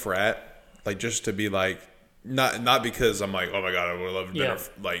maybe a frat, like just to be like not because I'm like, oh my god, I would love to be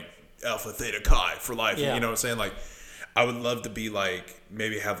like Alpha Theta Chi for life. Yeah. You know what I'm saying? Like I would love to be like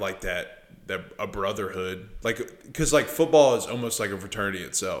maybe have like that a brotherhood, like because like football is almost like a fraternity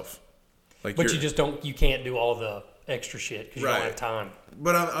itself. Like, but you can't do all the extra shit because you don't have time.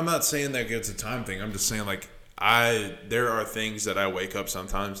 But I'm not saying that it's a time thing. I'm just saying like there are things that I wake up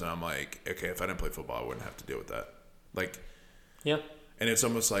sometimes and I'm like, okay, if I didn't play football, I wouldn't have to deal with that. Like. Yeah. And it's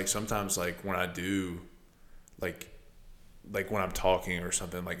almost like sometimes like when I do like when I'm talking or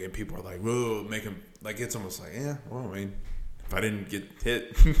something, like, and people are like, whoa, make him like, it's almost like, yeah, well, I mean, if I didn't get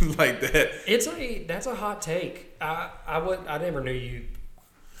hit like that. That's a hot take. I never knew you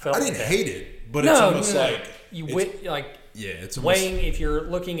felt I like didn't that. hate it, but it's almost like it's weighing if you're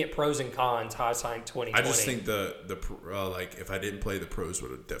looking at pros and cons, hindsight 2020. I just think the like if I didn't play, the pros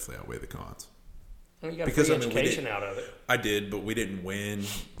would have definitely outweighed the cons. Well, you got free education out of it. I did, but we didn't win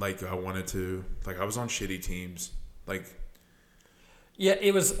like I wanted to. Like I was on shitty teams. Like, yeah,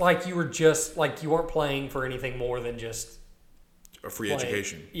 it was like you were just like you weren't playing for anything more than just a free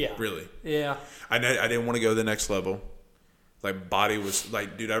education. Yeah, really. Yeah, I didn't want to go to the next level. Like body was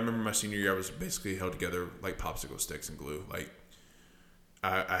like, dude. I remember my senior year. I was basically held together like popsicle sticks and glue. Like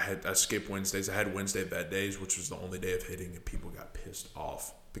I skipped Wednesdays. I had Wednesday vet days, which was the only day of hitting, and people got pissed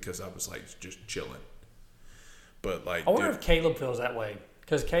off because I was like just chilling. But like, I wonder if Caleb feels that way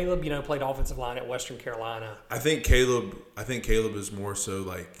because Caleb, played offensive line at Western Carolina. I think Caleb is more so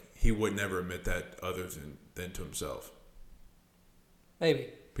like he would never admit that other than to himself. Maybe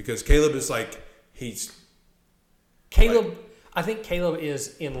because Caleb is like I think Caleb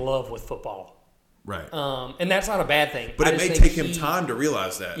is in love with football. Right. And that's not a bad thing. But it may take him time to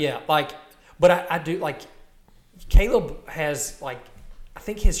realize that. Yeah, but I do like Caleb has like. I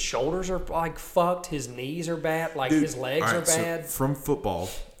think his shoulders are like fucked. His knees are bad. Like his legs are bad. So from football,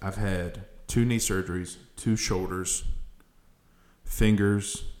 I've had 2 knee surgeries, 2 shoulders,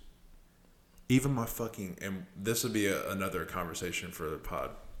 fingers, even my fucking. And this would be another conversation for the pod.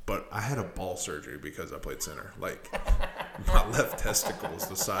 But I had a ball surgery because I played center. Like my left testicle is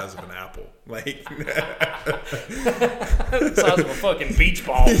the size of an apple. Like the size of a fucking beach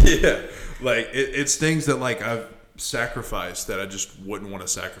ball. Yeah, like it's things that like I've sacrifice that I just wouldn't want to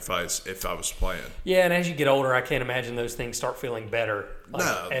sacrifice if I was playing. Yeah, and as you get older, I can't imagine those things start feeling better.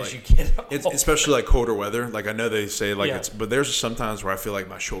 As you get older. It's especially like colder weather. Like I know they say it's, but there's sometimes where I feel like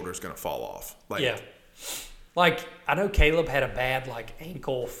my shoulder's gonna fall off. Like like I know Caleb had a bad like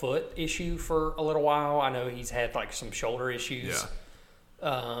ankle foot issue for a little while. I know he's had like some shoulder issues.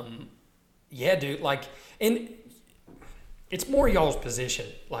 Yeah, dude. Like, and it's more y'all's position.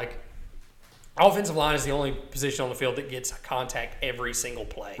 Like. Offensive line is the only position on the field that gets contact every single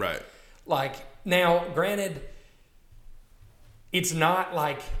play. Right. Like, now, granted, it's not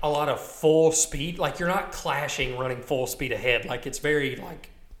like a lot of full speed. Like, you're not clashing running full speed ahead. Like, it's very, like,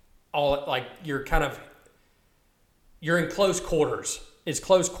 all, like, you're kind of you're in close quarters. It's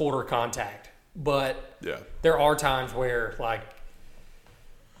close quarter contact, but there are times where like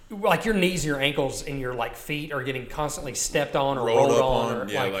your knees, your ankles, and your like feet are getting constantly stepped on or rolled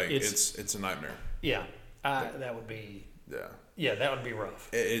on. Or, it's a nightmare. Yeah, that would be. Yeah, that would be rough.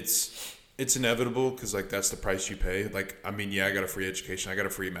 It's inevitable because like that's the price you pay. Like I mean, I got a free education. I got a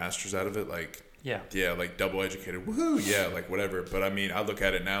free master's out of it. Like like double educated. Woohoo! Yeah, like whatever. But I mean, I look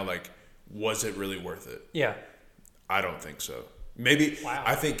at it now like, was it really worth it? Yeah, I don't think so. Maybe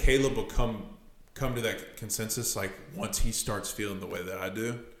I think Caleb will come to that consensus like once he starts feeling the way that I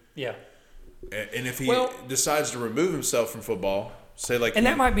do. Yeah. And if he decides to remove himself from football, say like, and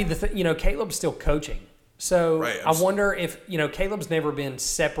that might be the thing. You know, Caleb's still coaching. So I wonder if, Caleb's never been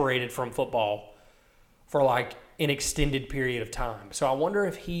separated from football for like an extended period of time. So I wonder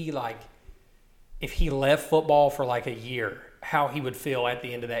if he left football for like a year, how he would feel at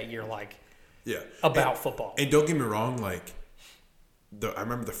the end of that year, about football. And don't get me wrong, like I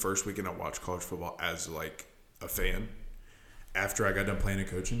remember the first weekend I watched college football as like a fan. After I got done playing and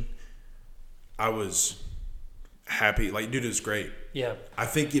coaching, I was happy. Like, dude, it was great. Yeah. I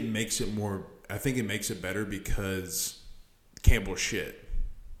think it makes it better because Campbell's shit.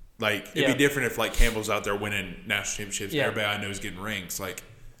 Like, it'd be different if, like, Campbell's out there winning national championships. Yeah. Everybody I know is getting rings. Like,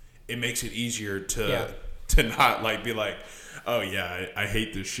 it makes it easier to not, like, be like, oh, yeah, I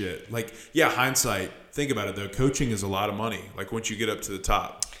hate this shit. Like, hindsight, think about it, though. Coaching is a lot of money, like, once you get up to the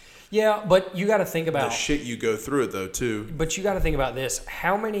top. Yeah, but you got to think about... the shit you go through it, though, too. But you got to think about this.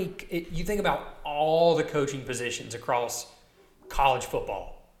 You think about all the coaching positions across college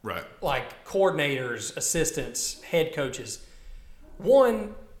football. Right. Like coordinators, assistants, head coaches.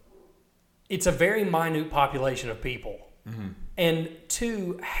 One, it's a very minute population of people. Mm-hmm. And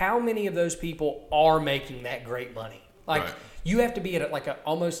two, how many of those people are making that great money? Like you have to be at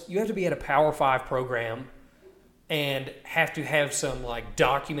a Power 5 program and have to have some like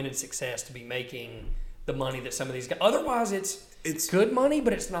documented success to be making the money that some of these guys. Otherwise it's good money,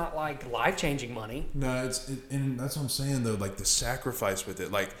 but it's not like life-changing money. No, and that's what I'm saying though. Like the sacrifice with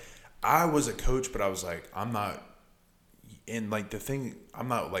it. Like I was a coach, but I was like, I'm not. And like I'm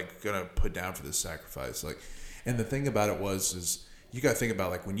not like gonna put down for this sacrifice. Like, and the thing about it is you got to think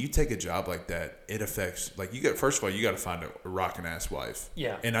about like when you take a job like that, it affects like first of all you got to find a rockin' ass wife.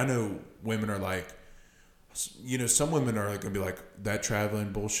 Yeah. And I know women are like, some women are like gonna be like that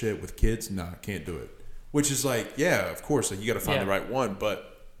traveling bullshit with kids. Nah, can't do it. Which is like, yeah, of course, like you got to find the right one.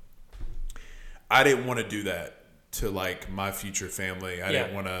 But I didn't want to do that to like my future family. I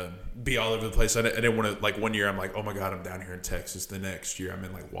didn't want to be all over the place. I didn't want to like one year I'm like, oh my God, I'm down here in Texas. The next year I'm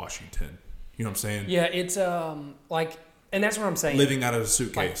in like Washington. You know what I'm saying? Yeah, it's like, and that's what I'm saying. Living out of a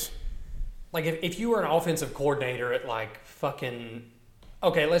suitcase. Like if you were an offensive coordinator at like fucking,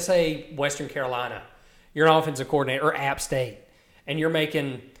 okay, let's say Western Carolina, you're an offensive coordinator or App State, and you're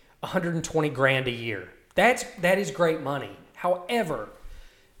making $120,000 a year. That is great money. However,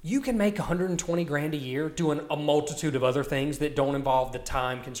 you can make $120,000 a year doing a multitude of other things that don't involve the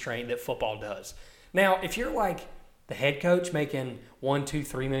time constraint that football does. Now, if you're like the head coach making $1, $2,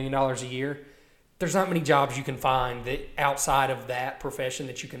 $3 million a year, there's not many jobs you can find that outside of that profession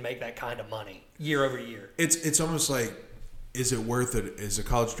that you can make that kind of money year over year. It's almost like, is it worth it? Is a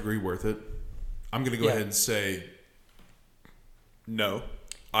college degree worth it? I'm going to go ahead and say no,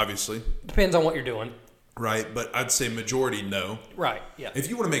 obviously. Depends on what you're doing. Right, but I'd say majority no. Right, yeah. If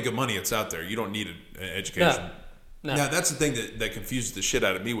you want to make good money, it's out there. You don't need an education. No. Now, that's the thing that confuses the shit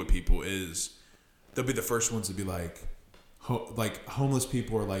out of me with people is they'll be the first ones to be like homeless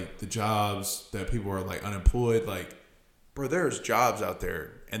people are like the jobs that people are like unemployed. Like, bro, there's jobs out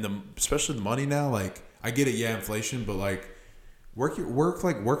there. And especially the money now, like, I get it, inflation, but like work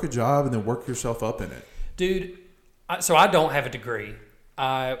a job and then work yourself up in it. Dude, so I don't have a degree.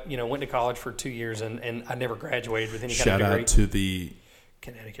 I went to college for 2 years and I never graduated with any kind of degree. Shout out to the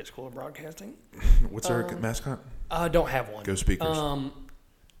Connecticut School of Broadcasting. What's our mascot? I don't have one. Go Speakers.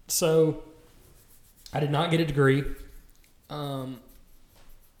 So I did not get a degree. And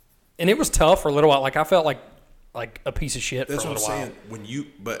it was tough for a little while. Like I felt like a piece of shit for a little while. That's what I'm saying.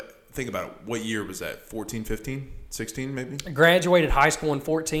 But think about it. What year was that? 14, 15, 16 maybe? I graduated high school in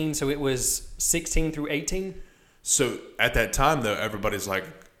 14, so it was 16 through 18. So at that time, though, everybody needs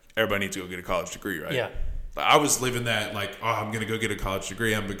to go get a college degree, right? Yeah. I was living that like, oh, I'm going to go get a college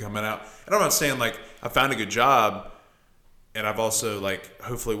degree. I'm coming out. And I'm not saying like I found a good job. And I've also like,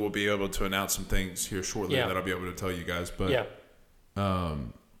 hopefully we'll be able to announce some things here shortly that I'll be able to tell you guys. But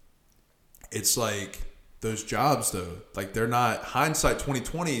it's like those jobs though, like they're not hindsight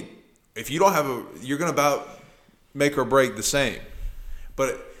 2020. If you don't have you're going to about make or break the same.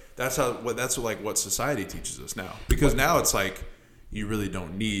 But That's what society teaches us now. Because now it's like you really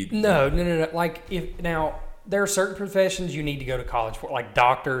don't need. No. Like there are certain professions you need to go to college for, like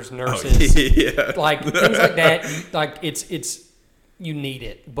doctors, nurses, like things like that. Like it's you need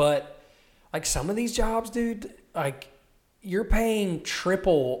it, but like some of these jobs, dude, like you're paying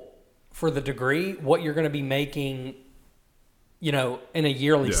triple for the degree what you're going to be making, in a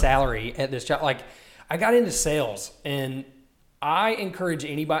yearly salary at this job. Like I got into sales, and I encourage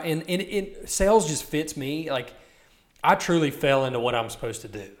anybody, and sales just fits me. Like I truly fell into what I'm supposed to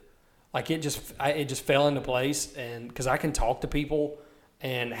do. Like it just fell into place, and because I can talk to people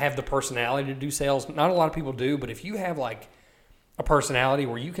and have the personality to do sales. Not a lot of people do, but if you have like a personality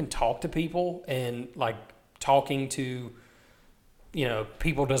where you can talk to people and like talking to,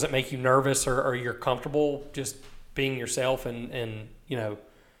 people doesn't make you nervous or you're comfortable just being yourself, and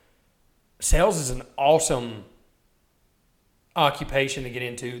sales is an awesome occupation to get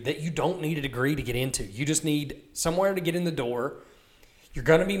into that you don't need a degree to get into. You just need somewhere to get in the door. You're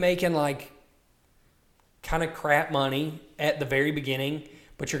going to be making like kind of crap money at the very beginning,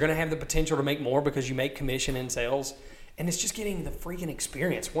 but you're going to have the potential to make more because you make commission in sales. And it's just getting the freaking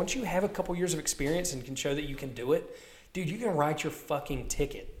experience. Once you have a couple years of experience and can show that you can do it, dude, you can write your fucking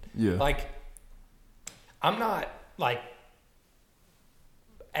ticket. Yeah. Like, I'm not like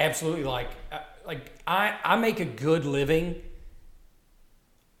absolutely like I make a good living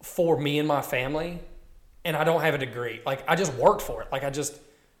for me and my family, and I don't have a degree. Like I just worked for it. Like I just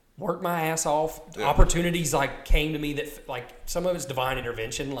worked my ass off. Yeah. Opportunities like came to me that like some of it's divine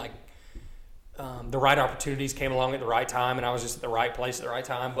intervention. Like the right opportunities came along at the right time, and I was just at the right place at the right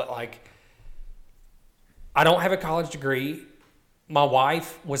time. But like I don't have a college degree. My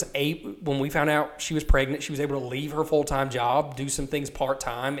wife was when we found out she was pregnant, she was able to leave her full-time job, do some things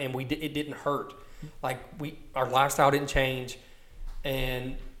part-time, and it didn't hurt. Like our lifestyle didn't change,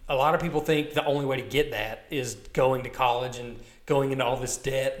 and a lot of people think the only way to get that is going to college and going into all this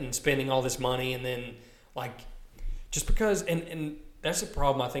debt and spending all this money, and then like just because and that's the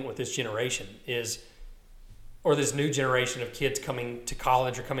problem I think with this generation or this new generation of kids coming to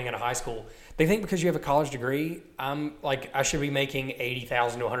college or coming out of high school. They think because you have a college degree, I should be making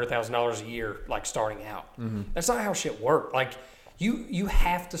 $80,000 to $100,000 a year, like starting out. Mm-hmm. That's not how shit works. Like you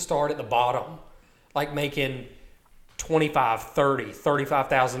have to start at the bottom, like making $25,000, $30,000,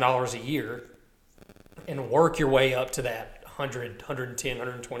 $35,000 a year, and work your way up to that $100,000,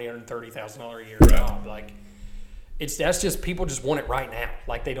 $110,000, $120,000, $130,000 a year job. Like that's just people just want it right now.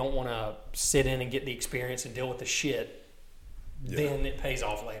 Like they don't want to sit in and get the experience and deal with the shit. Yeah. Then it pays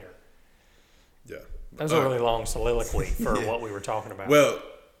off later. Yeah. That was a really long soliloquy for what we were talking about. Well,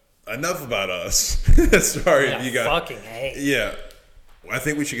 enough about us. Sorry if you got fucking hate. Yeah. I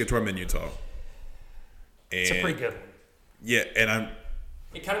think we should get to our menu talk. It's a pretty good one. Yeah, and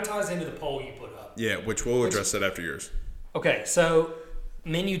it kind of ties into the poll you put up. Yeah, which we'll address that after yours. Okay, so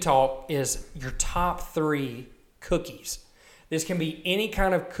menu talk is your top 3 cookies. This can be any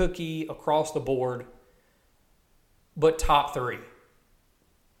kind of cookie across the board, but top 3.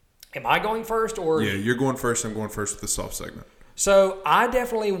 Am I going first or? Yeah, you're going first. I'm going first with the soft segment. So I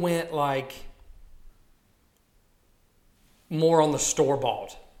definitely went like more on the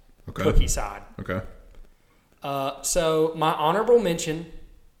store-bought cookie side. Okay. So my honorable mention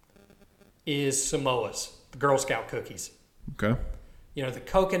is Samoa's, the Girl Scout cookies. Okay. The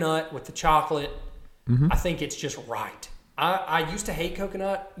coconut with the chocolate. Mm-hmm. I think it's just right. I used to hate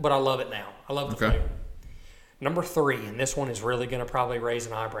coconut, but I love it now. I love the flavor. Number 3, and this one is really going to probably raise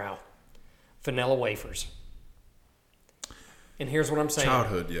an eyebrow. Vanilla wafers. And here's what I'm saying.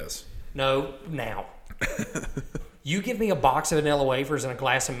 Childhood, yes. No, now. You give me a box of vanilla wafers and a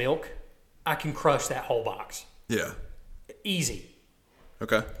glass of milk, I can crush that whole box. Yeah. Easy.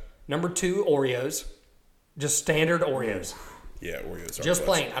 Okay. Number 2, Oreos. Just standard Oreos. Yeah, Oreos are just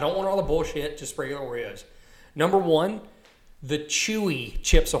plain. I don't want all the bullshit, just regular Oreos. Number 1, the chewy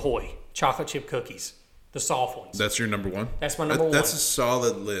Chips Ahoy chocolate chip cookies. The soft ones. That's your number 1? That's my number 1. That's a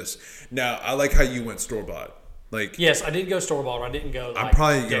solid list. Now, I like how you went store-bought. Like, yes, I did go store-bought. I didn't go I'm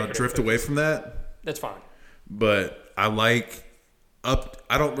probably going to drift away from that. That's fine. But I like I'm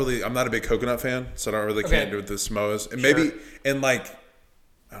not a big coconut fan, so I don't really can't do it with the Samoas. And maybe, and like,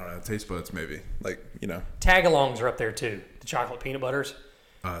 I don't know, taste buds maybe. Like, Tagalongs are up there too. The chocolate peanut butters.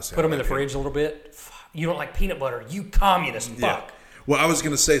 Put them in the fridge a little bit. You don't like peanut butter. You communist fuck. Yeah. Well, I was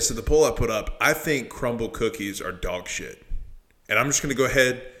going to say, so the poll I put up, I think crumble cookies are dog shit. And I'm just going to go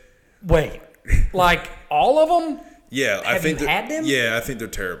ahead. Wait. Like all of them? Yeah. Have you had them? Yeah, I think they're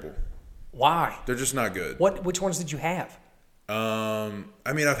terrible. Why? They're just not good. Which ones did you have?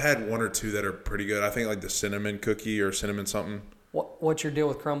 I mean, I've had 1 or 2 that are pretty good. I think like the cinnamon cookie or cinnamon something. What? what's your deal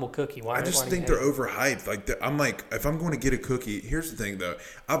with crumble cookie? I just think they're overhyped. Like I'm like, if I'm going to get a cookie, here's the thing though.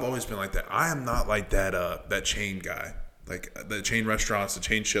 I've always been like that. I am not like that chain guy, like the chain restaurants, the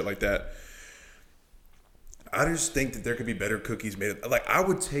chain shit like that. I just think that there could be better cookies made. Like I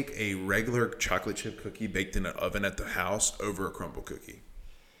would take a regular chocolate chip cookie baked in an oven at the house over a crumble cookie.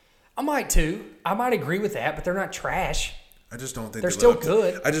 I might too. I might agree with that, but they're not trash. I just don't think they're still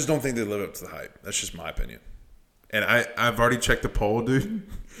good. I just don't think they live up to the hype. That's just my opinion. And I've already checked the poll, dude.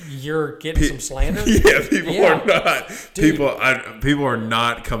 You're getting some slander. Yeah, people are not. Dude, people are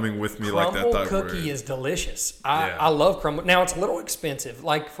not coming with me like that. Crumble cookie is delicious. I love crumble. Now it's a little expensive.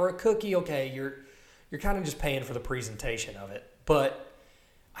 Like for a cookie, okay, you're kind of just paying for the presentation of it. But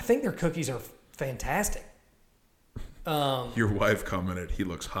I think their cookies are fantastic. Your wife commented, "He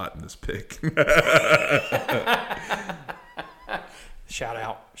looks hot in this pic." Shout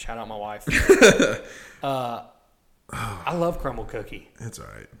out my wife. I love crumble cookie. It's all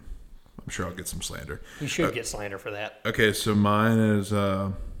right. I'm sure I'll get some slander. You should get slander for that. Okay, so mine is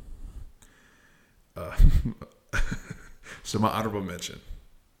so my honorable mention.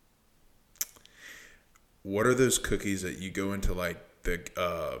 What are those cookies that you go into like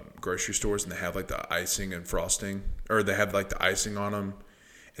the grocery stores and they have like the icing and frosting, or they have like the icing on them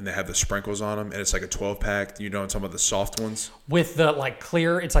and they have the sprinkles on them, and it's like a 12-pack. You know, I'm talking about the soft ones with the like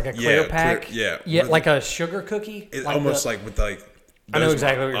clear. It's like a clear pack. Yeah, like a sugar cookie. It's like almost like with like. I know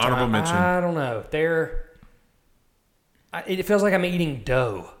exactly what you're talking about. Mention. I don't know. It feels like I'm eating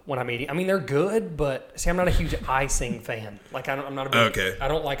dough when I'm eating. I mean, they're good, but see, I'm not a huge icing fan. Like I'm not a big. Okay. I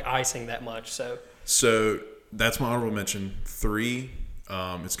don't like icing that much. So that's my honorable mention. 3.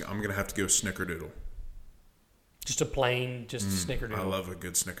 I'm gonna have to go Snickerdoodle. Just a plain, Snickerdoodle. I love a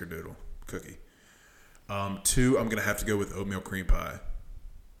good Snickerdoodle cookie. 2, I'm gonna have to go with oatmeal cream pie,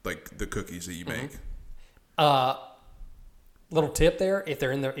 like the cookies that you make. Little tip there: if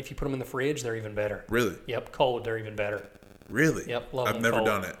you put them in the fridge, they're even better. Really? Yep, cold, they're even better. Really? Yep, I've never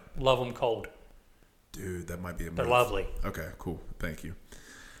done it. Love them cold. Dude, that might be a move. They're lovely. Okay, cool. Thank you.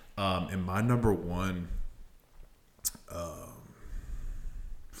 And my number 1.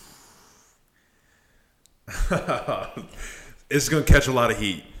 It's gonna catch a lot of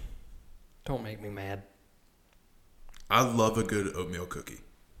heat. Don't make me mad. I love a good oatmeal cookie.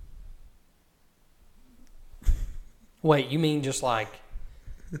 Wait, you mean just like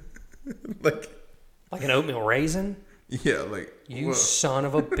an oatmeal raisin? Yeah, like you son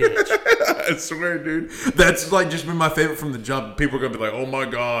of a bitch. I swear, dude. That's like just been my favorite from the jump. People are gonna be like, "Oh my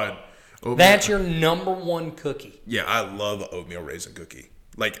god." Oatmeal. That's your number 1 cookie. Yeah, I love oatmeal raisin cookie.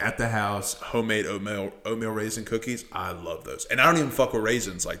 Like at the house, homemade oatmeal raisin cookies. I love those. And I don't even fuck with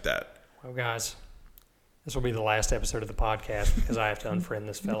raisins like that. Well, guys, this will be the last episode of the podcast because I have to unfriend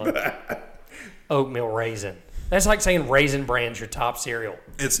this fella. Oatmeal raisin. That's like saying Raisin Bran's your top cereal.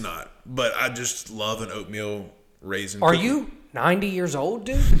 It's not. But I just love an oatmeal raisin Are cookie. you 90 years old,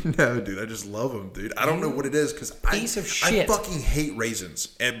 dude? No, dude. I just love them, dude. I don't know what it is because I fucking hate raisins.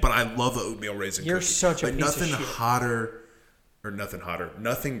 But I love the oatmeal raisin You're cookie. such a piece of shit.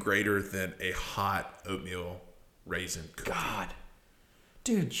 Nothing greater than a hot oatmeal raisin cookie. God.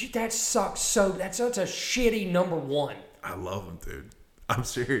 Dude, that sucks so... That's such a shitty number 1. I love them, dude. I'm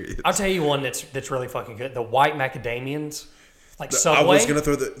serious. I'll tell you one that's really fucking good. The white macadamians. Like Subway. I was going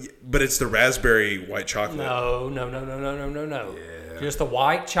to but it's the raspberry white chocolate. No. Yeah. Just the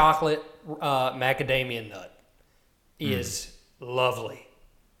white chocolate macadamia nut is lovely.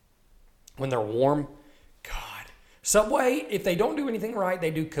 When they're warm, God. Subway, if they don't do anything right,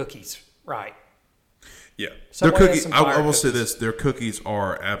 they do cookies right. Yeah. Subway their cookies, I will cookies. say this, their cookies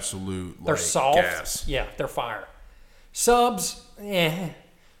are absolute They're soft. Gas. Yeah, they're fire. Subs,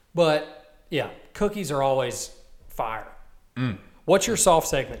 but yeah, cookies are always fire. What's your soft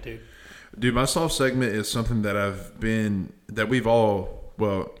segment, dude? Dude, my soft segment is something that we've all,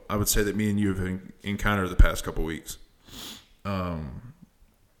 well, I would say that me and you have encountered the past couple weeks.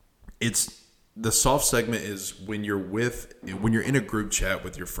 It's the soft segment is when you're in a group chat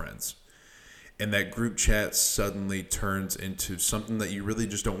with your friends, and that group chat suddenly turns into something that you really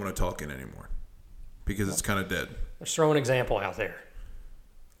just don't want to talk in anymore because it's kind of dead. Let's throw an example out there.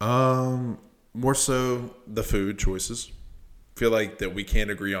 More so the food choices. Feel like that we can't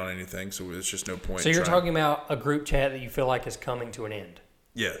agree on anything, so there's just no point. So you're talking about a group chat that you feel like is coming to an end.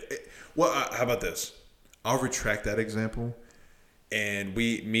 Yeah. Well, how about this? I'll retract that example. And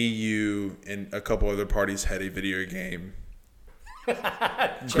you, and a couple other parties had a video game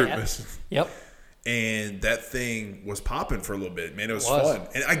group message. Yep. And that thing was popping for a little bit. Man, it was fun.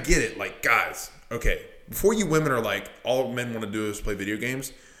 And I get it. Like, guys, okay, before you women are like, all men want to do is play video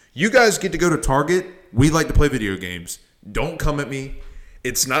games, you guys get to go to Target. We like to play video games. Don't come at me.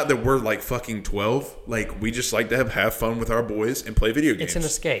 It's not that we're like fucking 12. Like, we just like to have fun with our boys and play video games. It's an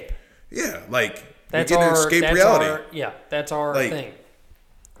escape. Yeah, like, That's we get our to escape that's reality. that's our Like, thing.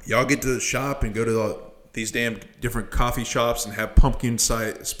 Y'all get to shop and go to these damn different coffee shops and have pumpkin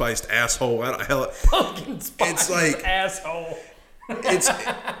spiced asshole. Pumpkin spiced it's like asshole.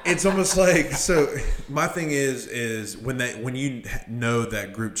 it's almost like, so my thing is when you know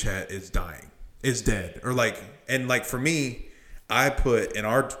that group chat is dying, is dead, or like, and like for me, I put in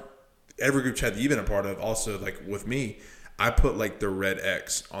every group chat that you've been a part of, also like with me, I put like the red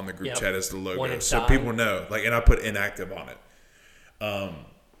X on the group chat as the logo, so dying. People know, like, and I put inactive on it.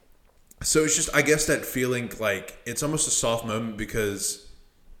 So it's just, I guess that feeling, like, it's almost a soft moment because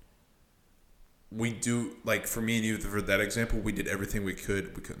we do, like, for me and you, for that example, we did everything we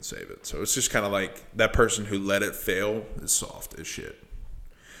could. We couldn't save it. So it's just kind of like that person who let it fail is soft as shit.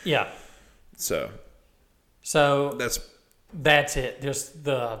 Yeah. So that's it. Just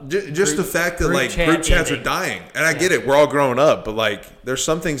the the fact that like group chats are dying, and I get it. We're all growing up, but like there's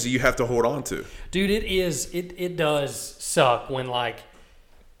some things that you have to hold on to. Dude, it does suck when like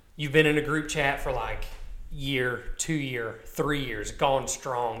you've been in a group chat for like year, 2 year, 3 years, gone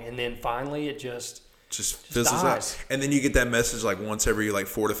strong, and then finally it just fizzles out. And then you get that message like once every like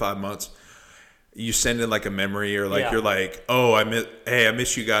 4 to 5 months. You send in like a memory, or like you're like, oh, I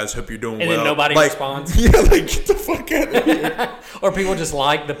miss you guys. Hope you're doing well. And then nobody responds. Yeah, like get the fuck out of here. Or people just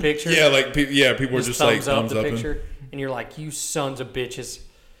like the picture. Yeah, like people are just like thumbs up the picture, and you're like, you sons of bitches.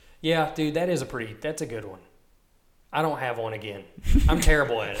 Yeah, dude, that's a good one. I don't have one again. I'm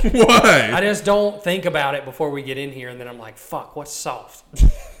terrible at it. Why? I just don't think about it before we get in here, and then I'm like, fuck, what's soft?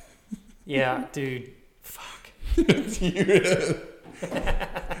 Yeah, dude, fuck.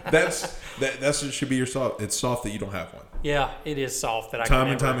 That's what should be your soft. It's soft that you don't have one. Yeah, it is soft that I time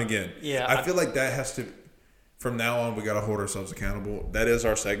and time again. Yeah, I feel like that has to. From now on, we got to hold ourselves accountable. That is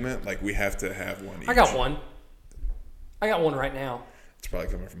our segment. Like, we have to have one. I got one. I got one right now. It's probably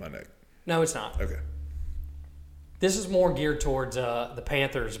coming from my neck. No, it's not. Okay. This is more geared towards the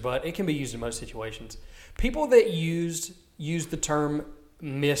Panthers, but it can be used in most situations. People that use the term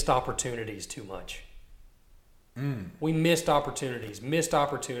missed opportunities too much. We missed opportunities.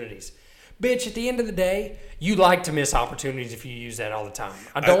 Bitch, at the end of the day, you like to miss opportunities if you use that all the time.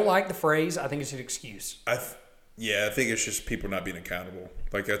 I don't like the phrase. I think it's an excuse. I think it's just people not being accountable.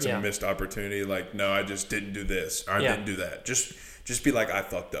 Like, that's a missed opportunity. Like, no, I just didn't do this. Or I didn't do that. Just be like, I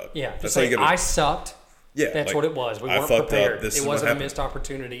fucked up. Yeah, just say, I sucked. Yeah. That's like, what it was. We weren't prepared. It wasn't a missed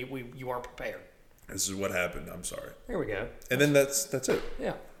opportunity. You weren't prepared. This is what happened. I'm sorry. There we go. And then that's it.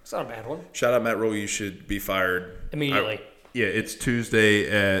 Yeah. It's not a bad one. Shout out Matt Rowe. You should be fired immediately. It's Tuesday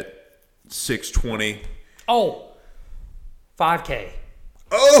at 6:20. Oh, 5K.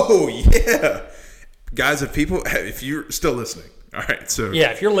 Oh yeah, guys. If you're still listening, all right. So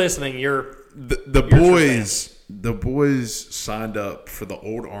yeah, if you're listening, the boys. The boys signed up for the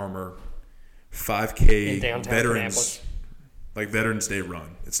Old Armor 5K Veterans Day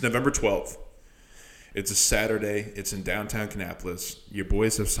run. It's November 12th. It's a Saturday. It's in downtown Kannapolis. Your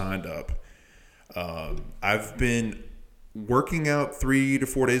boys have signed up. I've been working out 3 to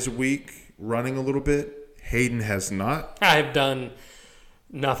 4 days a week, running a little bit. Hayden has not. I've done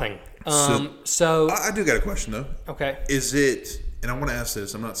nothing. So I do got a question, though. Okay. Is it, and I want to ask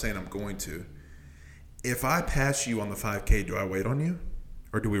this, I'm not saying I'm going to. If I pass you on the 5K, do I wait on you?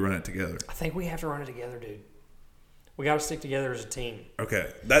 Or do we run it together? I think we have to run it together, dude. We got to stick together as a team.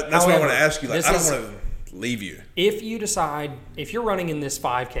 Okay. That's what I want to ask you. Like, I don't want to leave you. If you decide, if you're running in this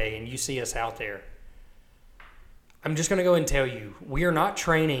 5K and you see us out there, I'm just going to go and tell you, we are not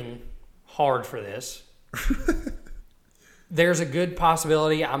training hard for this. There's a good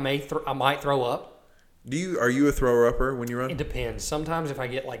possibility I might throw up. Are you a thrower-upper when you run? It depends. Sometimes if I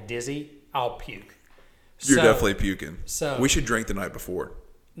get like dizzy, I'll puke. You're definitely puking. So we should drink the night before.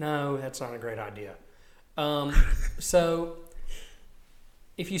 No, that's not a great idea. So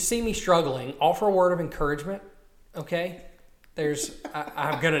if you see me struggling, offer a word of encouragement. Okay,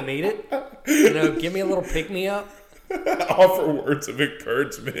 I'm gonna need it. Give me a little pick me up. Offer words of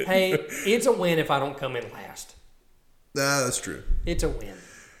encouragement. Hey, it's a win if I don't come in last. Nah, that's true. It's a win.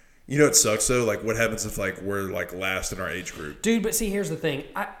 You know what sucks though? Like, what happens if like we're like last in our age group? Dude, but see, here's the thing.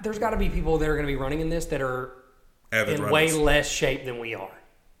 There's got to be people that are going to be running in this that are avid in runners. way less shape than we are.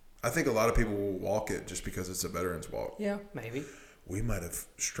 I think a lot of people will walk it just because it's a veteran's walk. Yeah, maybe. We might have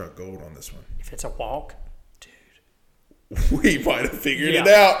struck gold on this one. If it's a walk, dude. We might have figured it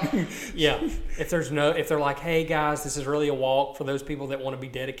out. Yeah. If they're like, hey guys, this is really a walk for those people that want to be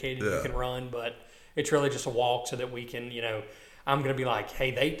dedicated, you can run, but it's really just a walk so that we can, I'm going to be like,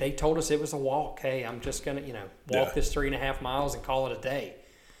 hey, they told us it was a walk. Hey, I'm just going to, walk this 3.5 miles and call it a day.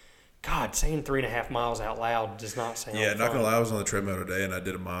 God, saying 3.5 miles out loud does not sound Yeah, fun. not going to lie, I was on the treadmill today and I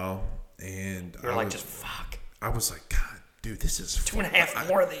did a mile. And You're like, just fuck. I was like, God, dude, this is 2.5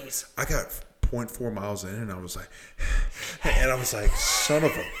 more of these. I got 0.4 miles in and I was like, son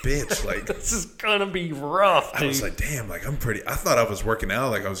of a bitch. Like, this is going to be rough, dude. I was like, damn, like I thought I was working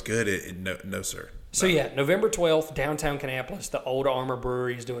out, like I was good. No, sir. So yeah, November 12th, downtown Kannapolis, the Old Armor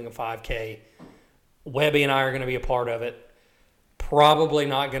Brewery is doing a 5K. Webby and I are going to be a part of it. Probably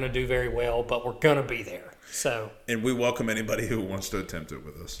not going to do very well, but we're going to be there. And we welcome anybody who wants to attempt it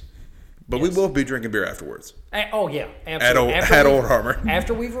with us. But we will be drinking beer afterwards. Oh yeah, absolutely. At Old Armor.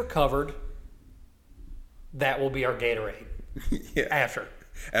 After we've recovered, that will be our Gatorade. Yeah.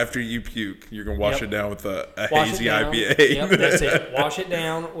 After you puke, you're going to wash it down with a hazy IPA. Yep, that's it. Wash it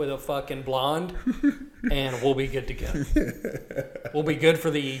down with a fucking blonde, and we'll be good to go. We'll be good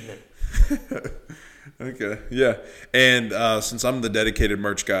for the evening. Okay, yeah. And since I'm the dedicated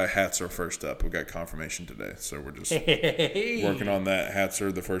merch guy, hats are first up. We got confirmation today, so we're just working on that. Hats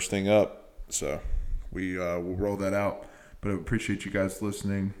are the first thing up, so we'll roll that out. But I appreciate you guys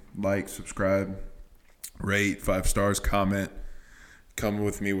listening. Like, subscribe, rate, 5 stars, comment. Come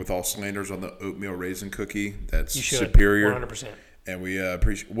with me with all slanders on the oatmeal raisin cookie. That's superior. 100%. And we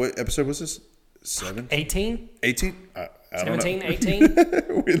appreciate. What episode was this? 7? 18? 18? 17,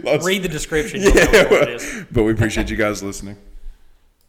 18? We lost. Read the description. You'll know what it is. But we appreciate you guys listening.